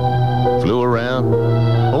 Talked to it. Flew around.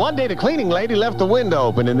 Well, one day the cleaning lady left the window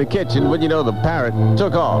open in the kitchen. But you know, the parrot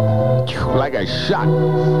took off like a shot.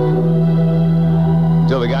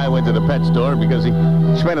 So the guy went to the pet store because he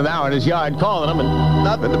spent an hour in his yard calling them, and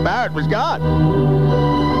nothing. The parrot was gone.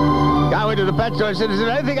 Guy went to the pet store and said, is there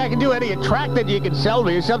anything I can do, any attractant you can sell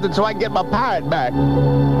me or something so I can get my parrot back?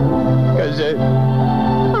 Because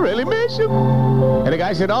I really miss him. And the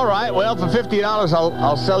guy said, all right, well, for $50,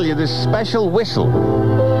 I'll sell you this special whistle.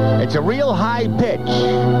 It's a real high pitch.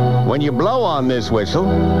 When you blow on this whistle,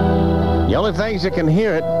 the only things that can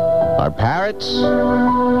hear it are parrots,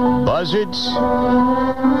 buzzards,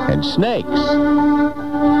 and snakes.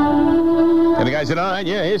 And the guy said, all right,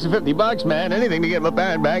 yeah, here's the $50, man. Anything to get my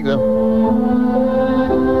parrot back, though.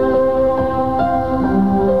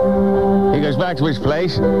 He goes back to his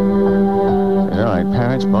place. All All right,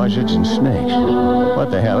 parrots, buzzards, and snakes. What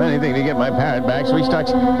the hell? Anything to get my parrot back, so he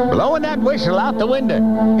starts blowing that whistle out the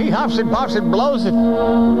window. He huffs and puffs and blows it.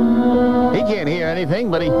 He can't hear anything,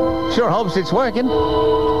 but he sure hopes it's working.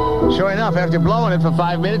 Sure enough, after blowing it for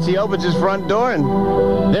 5 minutes, he opens his front door,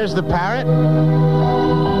 and there's the parrot,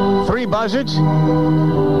 3 buzzards,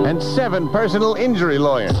 and 7 personal injury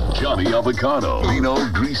lawyers. Johnny Avocado, Lino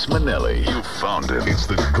Greasemanelli. You found him. It's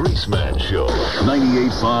the Greaseman Show.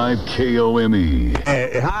 98.5 KOME.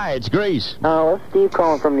 Hi, it's Grease. It's Steve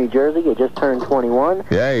calling from New Jersey. I just turned 21.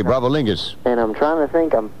 Hey, Bravo Lingus. And I'm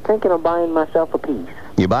thinking of buying myself a piece.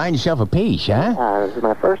 You're buying yourself a piece, huh? This is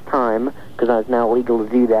my first time, because it's now legal to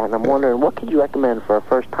do that, and I'm wondering, what could you recommend for a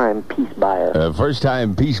first-time piece buyer? A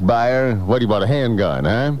first-time piece buyer? What, do you want, a handgun,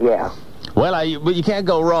 huh? Yeah. Well, but you can't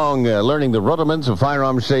go wrong learning the rudiments of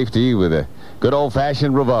firearm safety with a good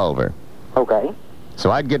old-fashioned revolver. Okay. So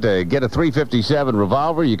I'd get a .357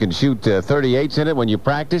 revolver. You can shoot 38s in it when you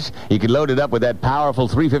practice. You can load it up with that powerful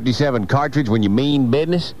 .357 cartridge when you mean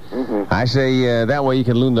business. Mm-hmm. I say that way you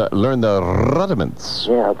can learn the rudiments.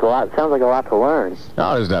 Yeah, it's a lot. Sounds like a lot to learn.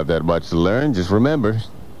 Oh, there's not that much to learn. Just remember,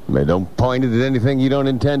 don't point it at anything you don't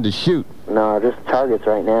intend to shoot. No, just targets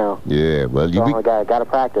right now. Yeah, well, I got to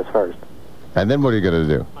practice first. And then what are you going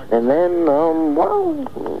to do? And then,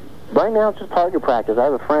 right now it's just target practice. I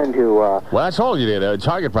have a friend who... Well, that's all you did,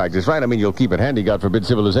 target practice, right? I mean, you'll keep it handy. God forbid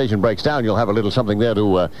civilization breaks down. You'll have a little something there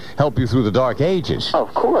to help you through the dark ages.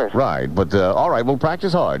 Of course. Right, but all right, we'll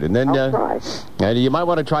practice hard. And then and you might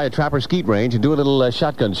want to try a trapper skeet range and do a little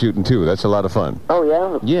shotgun shooting, too. That's a lot of fun. Oh,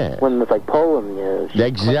 yeah? Yeah. When it's like pulling.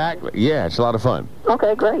 Exactly. Yeah, it's a lot of fun.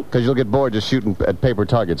 Okay, great. Because you'll get bored just shooting at paper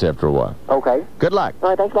targets after a while. Okay. Good luck. All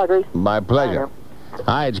right, thanks a lot, Grease. My pleasure.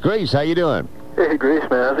 Hi, it's Grease. How you doing? Hey, Grease,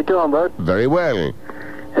 man. How's it going, bud? Very well.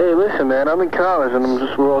 Hey, listen, man. I'm in college, and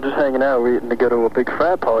we're all just hanging out, waiting to go to a big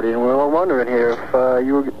frat party, and we're all wondering here if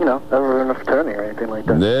you were, ever in a fraternity or anything like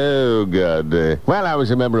that. No, God. Well, I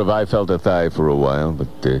was a member of I Felt a Thigh for a while, but...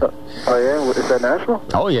 Oh, yeah? Is that national?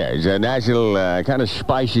 Oh, yeah. It's a national kind of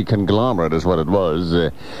spicy conglomerate is what it was.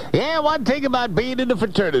 Yeah, one thing about being in a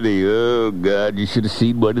fraternity. Oh, God, you should have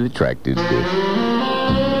seen one of the tractors.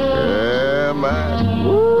 Man.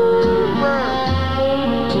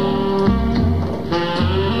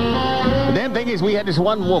 The damn thing is, we had this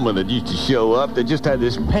one woman that used to show up that just had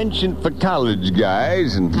this penchant for college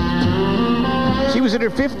guys, and she was in her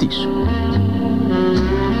 50s.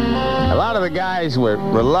 A lot of the guys were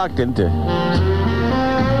reluctant to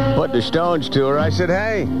put the stones to her. I said,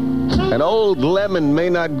 hey, an old lemon may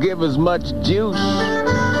not give as much juice,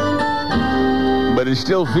 but it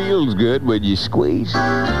still feels good when you squeeze.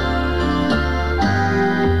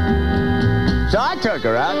 So I took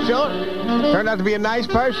her out, sure. Turned out to be a nice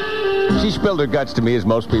person. She spilled her guts to me, as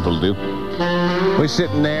most people do. We're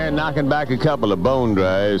sitting there knocking back a couple of bone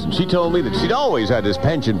dries, and she told me that she'd always had this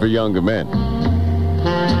penchant for younger men.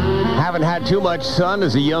 Having had too much sun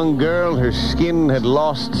as a young girl, her skin had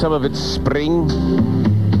lost some of its spring.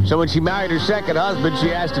 So when she married her second husband,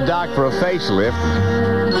 she asked the doc for a facelift.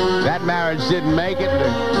 That marriage didn't make it.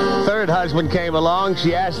 Her third husband came along.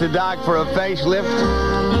 She asked the doc for a facelift.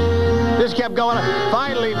 This kept going on.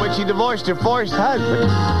 Finally, when she divorced her first husband,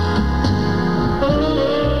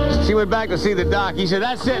 she went back to see the doc. He said,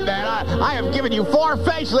 that's it, man. I have given you 4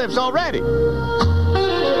 facelifts already.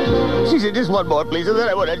 She said, just one more, please. And then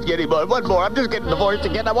I won't ask you any more. One more. I'm just getting divorced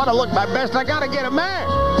again. I want to look my best. I got to get a man.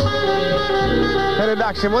 And the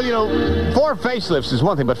doc said, well, 4 facelifts is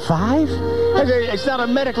one thing, but 5? It's not a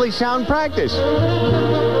medically sound practice.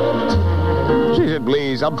 She said,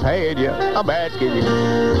 please, I'm paying you. I'm asking you.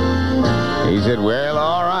 He said, well,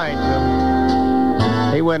 all right.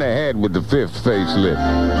 He went ahead with the 5th facelift.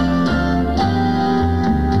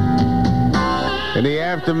 In the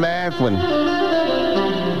aftermath, when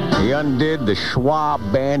he undid the Schwab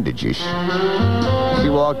bandages, she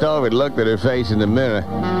walked over and looked at her face in the mirror.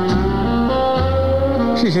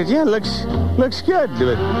 She said, yeah, looks good.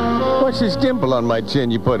 But what's this dimple on my chin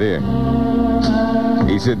you put here?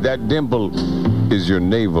 He said, that dimple is your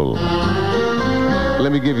navel.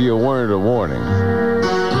 Let me give you a word of warning.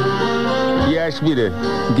 You ask me to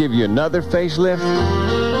give you another facelift,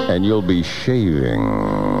 and you'll be shaving.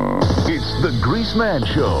 It's the Greaseman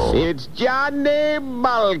Show. It's Johnny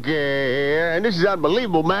Bulky here, and this is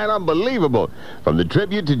unbelievable, man, unbelievable. From the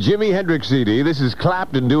tribute to Jimi Hendrix CD, this is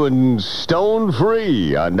Clapton doing Stone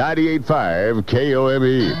Free on 98.5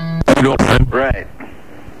 KOME. Right.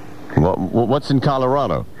 What's in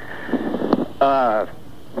Colorado?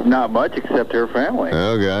 Not much except her family.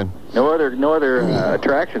 Oh, God. No other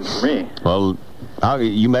attractions for me. Well,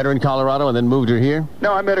 you met her in Colorado and then moved her here?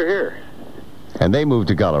 No, I met her here. And they moved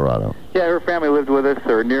to Colorado? Yeah, her family lived with us,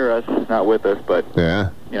 or near us, not with us, but,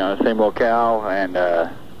 same locale, and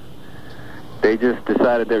they just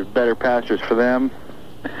decided there were better pastures for them.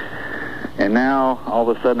 And now, all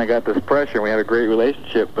of a sudden, I got this pressure, and we have a great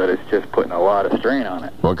relationship, but it's just putting a lot of strain on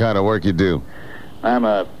it. What kind of work you do? I'm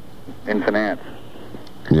in finance.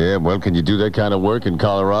 Yeah, well, can you do that kind of work in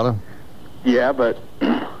Colorado? Yeah, but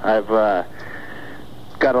I've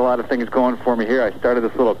got a lot of things going for me here. I started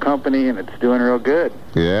this little company, and it's doing real good.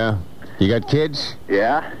 Yeah? You got kids?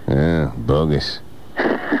 Yeah. Yeah, bogus.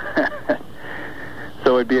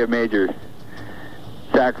 So it'd be a major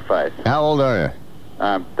sacrifice. How old are you?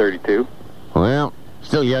 I'm 32. Well,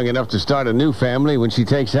 still young enough to start a new family when she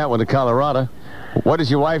takes that one to Colorado. What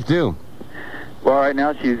does your wife do? Well, right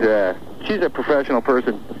now she's a professional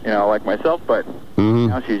person, like myself, but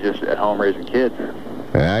now she's just at home raising kids.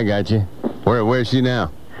 Yeah, I got you. Where's she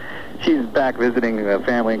now? She's back visiting a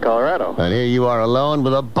family in Colorado. And here you are alone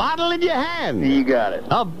with a bottle in your hand. You got it.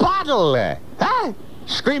 A bottle? Huh?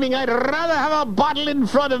 Screaming, I'd rather have a bottle in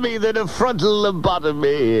front of me than a frontal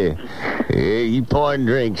lobotomy. You pouring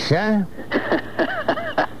drinks, huh?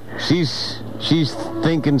 She's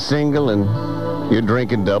thinking single and you're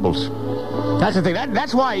drinking doubles. That's the thing.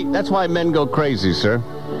 That's why men go crazy, sir.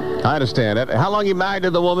 I understand that. How long you married to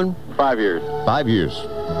the woman? 5 years. 5 years.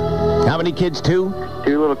 How many kids? 2?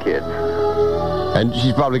 2 little kids. And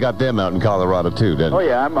she's probably got them out in Colorado too, doesn't she? Oh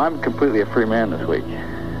yeah, I'm completely a free man this week.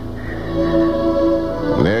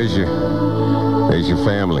 There's your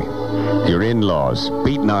family. Your in-laws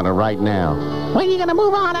beating on her right now. When are you going to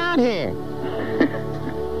move on out here?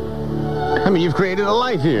 I mean, you've created a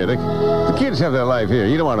life here. The kids have their life here.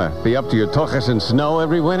 You don't want to be up to your tochas in snow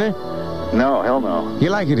every winter? No, hell no. You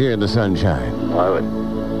like it here in the sunshine? Well, I would.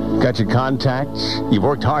 Got your contacts. You've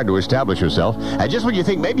worked hard to establish yourself. And just when you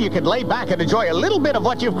think maybe you can lay back and enjoy a little bit of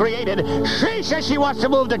what you've created, she says she wants to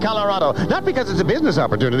move to Colorado. Not because it's a business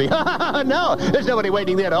opportunity. No, there's nobody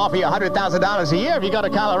waiting there to offer you $100,000 a year if you go to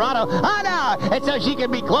Colorado. Oh, no, it's so she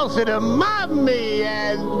can be closer to Mommy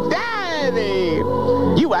and Daddy.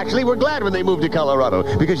 You actually were glad when they moved to Colorado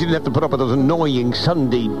because you didn't have to put up with those annoying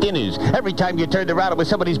Sunday dinners. Every time you turned around, it was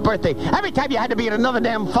somebody's birthday. Every time you had to be at another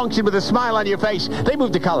damn function with a smile on your face. They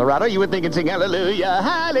moved to Colorado. You would think and sing hallelujah,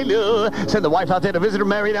 hallelujah. Send the wife out there to visit her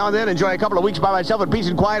Mary now and then, enjoy a couple of weeks by myself in peace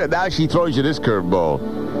and quiet, and now she throws you this curveball.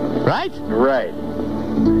 Right? Right.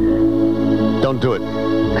 Don't do it.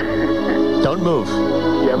 Don't move.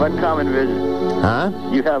 You have uncommon vision. Huh?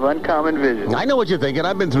 You have uncommon vision. I know what you're thinking.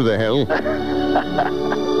 I've been through the hell.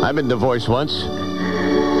 I've been divorced once.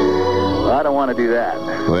 Well, I don't want to do that.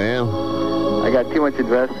 Well, I got too much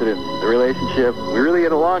invested in the relationship. We really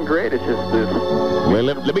get along great. It's just this. Well,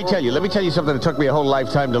 let me tell you something that took me a whole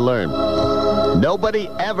lifetime to learn. Nobody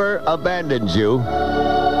ever abandons you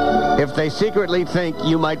if they secretly think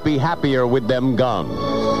you might be happier with them gone.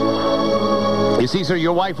 You see, sir,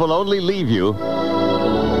 your wife will only leave you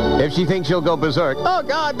if she thinks you'll go berserk. Oh,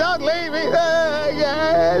 God, don't leave me.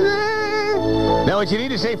 Now, what you need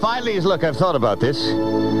to say finally is, look, I've thought about this.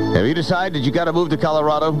 Have you decided you got to move to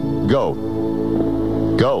Colorado? Go.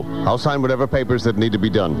 Go. I'll sign whatever papers that need to be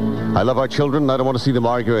done. I love our children. I don't want to see them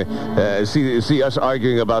arguing, see us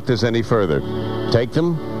arguing about this any further. Take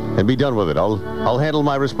them and be done with it. I'll handle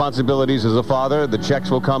my responsibilities as a father. The checks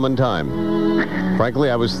will come in time.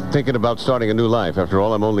 Frankly, I was thinking about starting a new life. After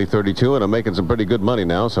all, I'm only 32 and I'm making some pretty good money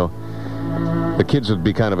now, so the kids would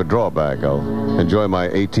be kind of a drawback. I'll enjoy my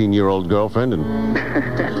 18-year-old girlfriend and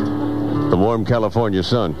the warm California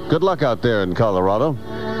sun. Good luck out there in Colorado.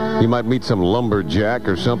 You might meet some lumberjack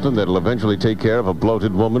or something that'll eventually take care of a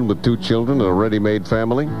bloated woman with 2 children and a ready-made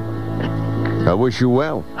family. I wish you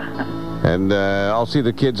well. And I'll see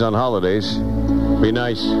the kids on holidays. Be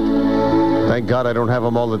nice. Thank God I don't have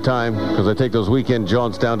them all the time, because I take those weekend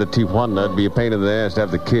jaunts down to Tijuana. It'd be a pain in the ass to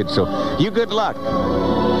have the kids. So you good luck.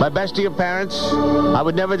 My best to your parents. I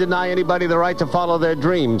would never deny anybody the right to follow their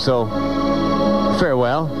dreams. So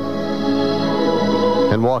farewell.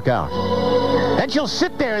 And walk out. And she'll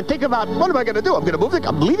sit there and think about, what am I going to do?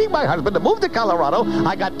 I'm leaving my husband to move to Colorado.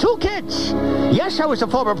 I got 2 kids. Yes, I was a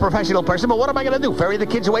former professional person, but what am I going to do? Ferry the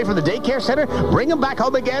kids away from the daycare center? Bring them back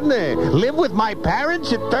home again? Live with my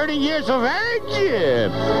parents at 30 years of age?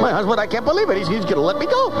 My husband, I can't believe it. He's going to let me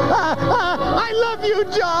go. I love you,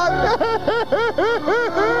 John.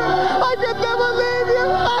 I could never leave you.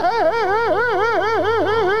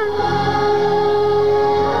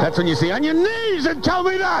 That's when you say, on your knees and tell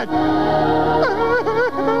me that. I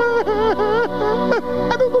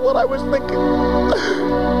don't know what I was thinking.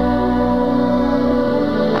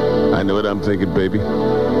 I know what I'm thinking, baby.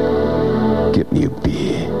 Get me a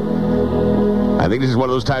beer. I think this is one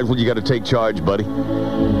of those times when you got to take charge, buddy.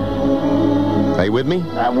 Are you with me?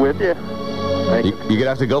 I'm with you. You're gonna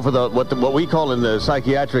have to go for what we call in the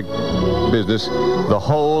psychiatric business the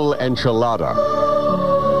whole enchilada.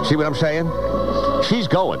 See what I'm saying? She's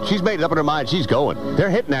going. She's made it up in her mind. She's going. They're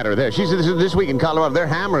hitting at her there. This week in Colorado. They're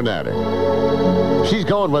hammering at her. She's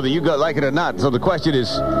going whether you like it or not. So the question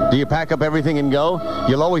is, do you pack up everything and go?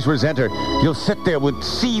 You'll always resent her. You'll sit there with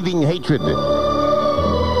seething hatred.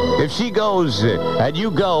 If she goes and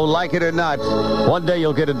you go, like it or not, one day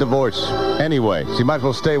you'll get a divorce. Anyway, so you might as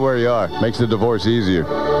well stay where you are. Makes the divorce easier.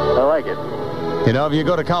 I like it. You know, if you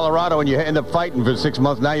go to Colorado and you end up fighting for 6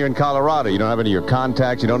 months, now you're in Colorado. You don't have any of your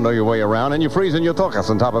contacts. You don't know your way around. And you're freezing your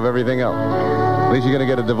tocas on top of everything else. At least you're going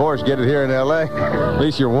to get a divorce. Get it here in L.A. At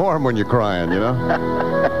least you're warm when you're crying, you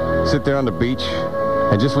know? Sit there on the beach.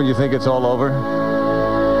 And just when you think it's all over,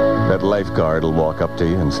 that lifeguard will walk up to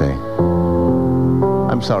you and say,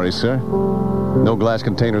 "I'm sorry, sir. No glass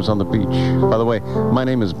containers on the beach. By the way, my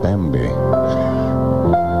name is Bambi.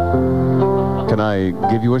 Can I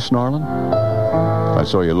give you a snarling? I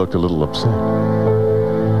saw you looked a little upset."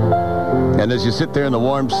 And as you sit there in the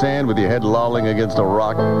warm sand with your head lolling against a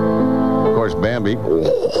rock, of course, Bambi,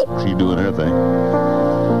 she's doing her thing.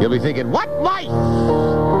 You'll be thinking, what wife?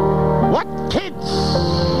 What kids?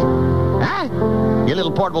 Huh? Your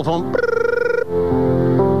little portable phone.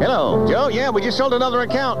 Hello, Joe. Yeah, we just sold another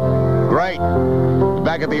account. Great. Be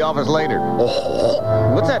back at the office later.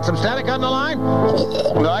 What's that? Some static on the line?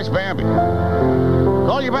 No, it's Bambi.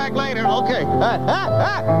 Call you back later. Okay.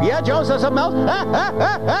 Yeah, Joe says something else?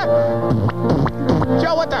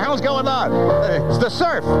 Joe, what the hell's going on? It's the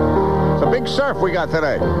surf. It's a big surf we got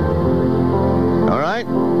today. All right?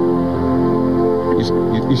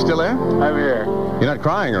 You still there? I'm here. You're not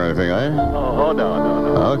crying or anything, are you? Oh, no.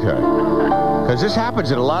 Okay. Because this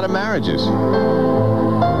happens in a lot of marriages.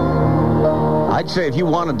 I'd say if you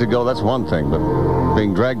wanted to go, that's one thing, but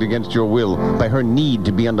being dragged against your will by her need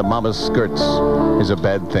to be under mama's skirts is a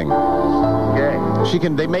bad thing. Okay.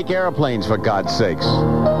 They make airplanes, for God's sakes.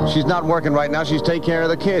 She's not working right now. She's taking care of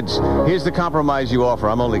the kids. Here's the compromise you offer.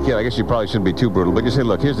 I'm only kidding. I guess you probably shouldn't be too brutal, but you say,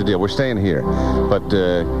 look, here's the deal. We're staying here. But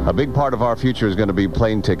a big part of our future is going to be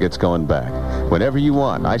plane tickets going back. Whenever you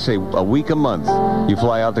want. I say a week, a month, you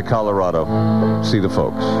fly out to Colorado, see the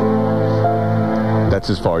folks. That's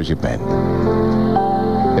as far as you've been.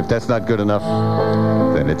 If that's not good enough,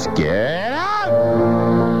 then it's get out!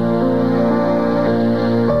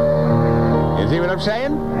 You see what I'm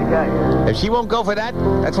saying? I got you. If she won't go for that,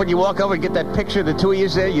 that's when you walk over and get that picture, the two of you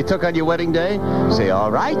there you took on your wedding day. You say, all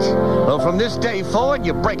right. Well, from this day forward,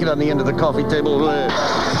 you break it on the end of the coffee table.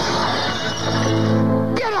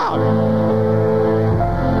 Get out!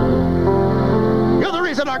 You're the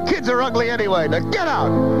reason our kids are ugly anyway. Now get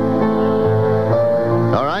out!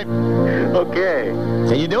 All right? Okay.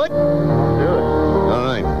 Can you do it? I'll do it. All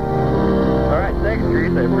right. All right, thanks,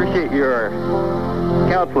 Grease. I appreciate your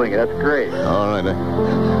counseling. That's great. All right.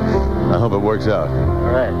 I hope it works out.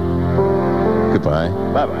 All right. Goodbye.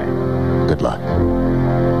 Bye-bye. Good luck.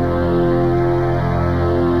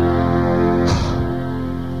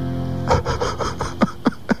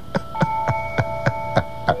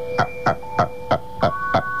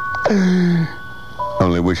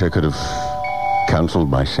 Only wish I could have counseled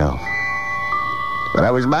myself. But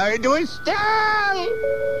I was married to Estelle.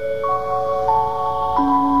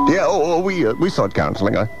 Yeah, we sought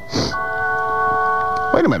counseling. Wait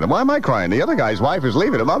a minute, why am I crying? The other guy's wife is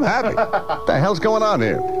leaving him. I'm happy. What the hell's going on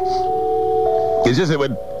here? It's just that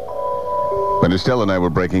when Estelle and I were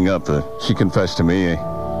breaking up, she confessed to me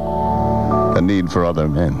a need for other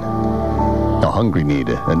men. A hungry need,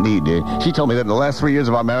 a need. She told me that in the last 3 years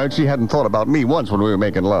of our marriage, she hadn't thought about me once when we were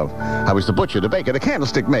making love. I was the butcher, the baker, the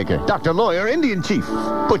candlestick maker, doctor, lawyer, Indian chief,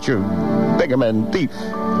 butcher, beggarman, thief.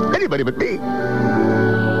 Anybody but me.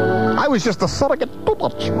 I was just a surrogate.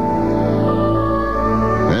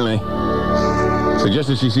 Really?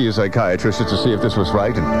 Suggested she see a psychiatrist just to see if this was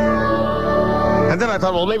right. And then I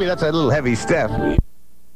thought, well, maybe that's a little heavy step.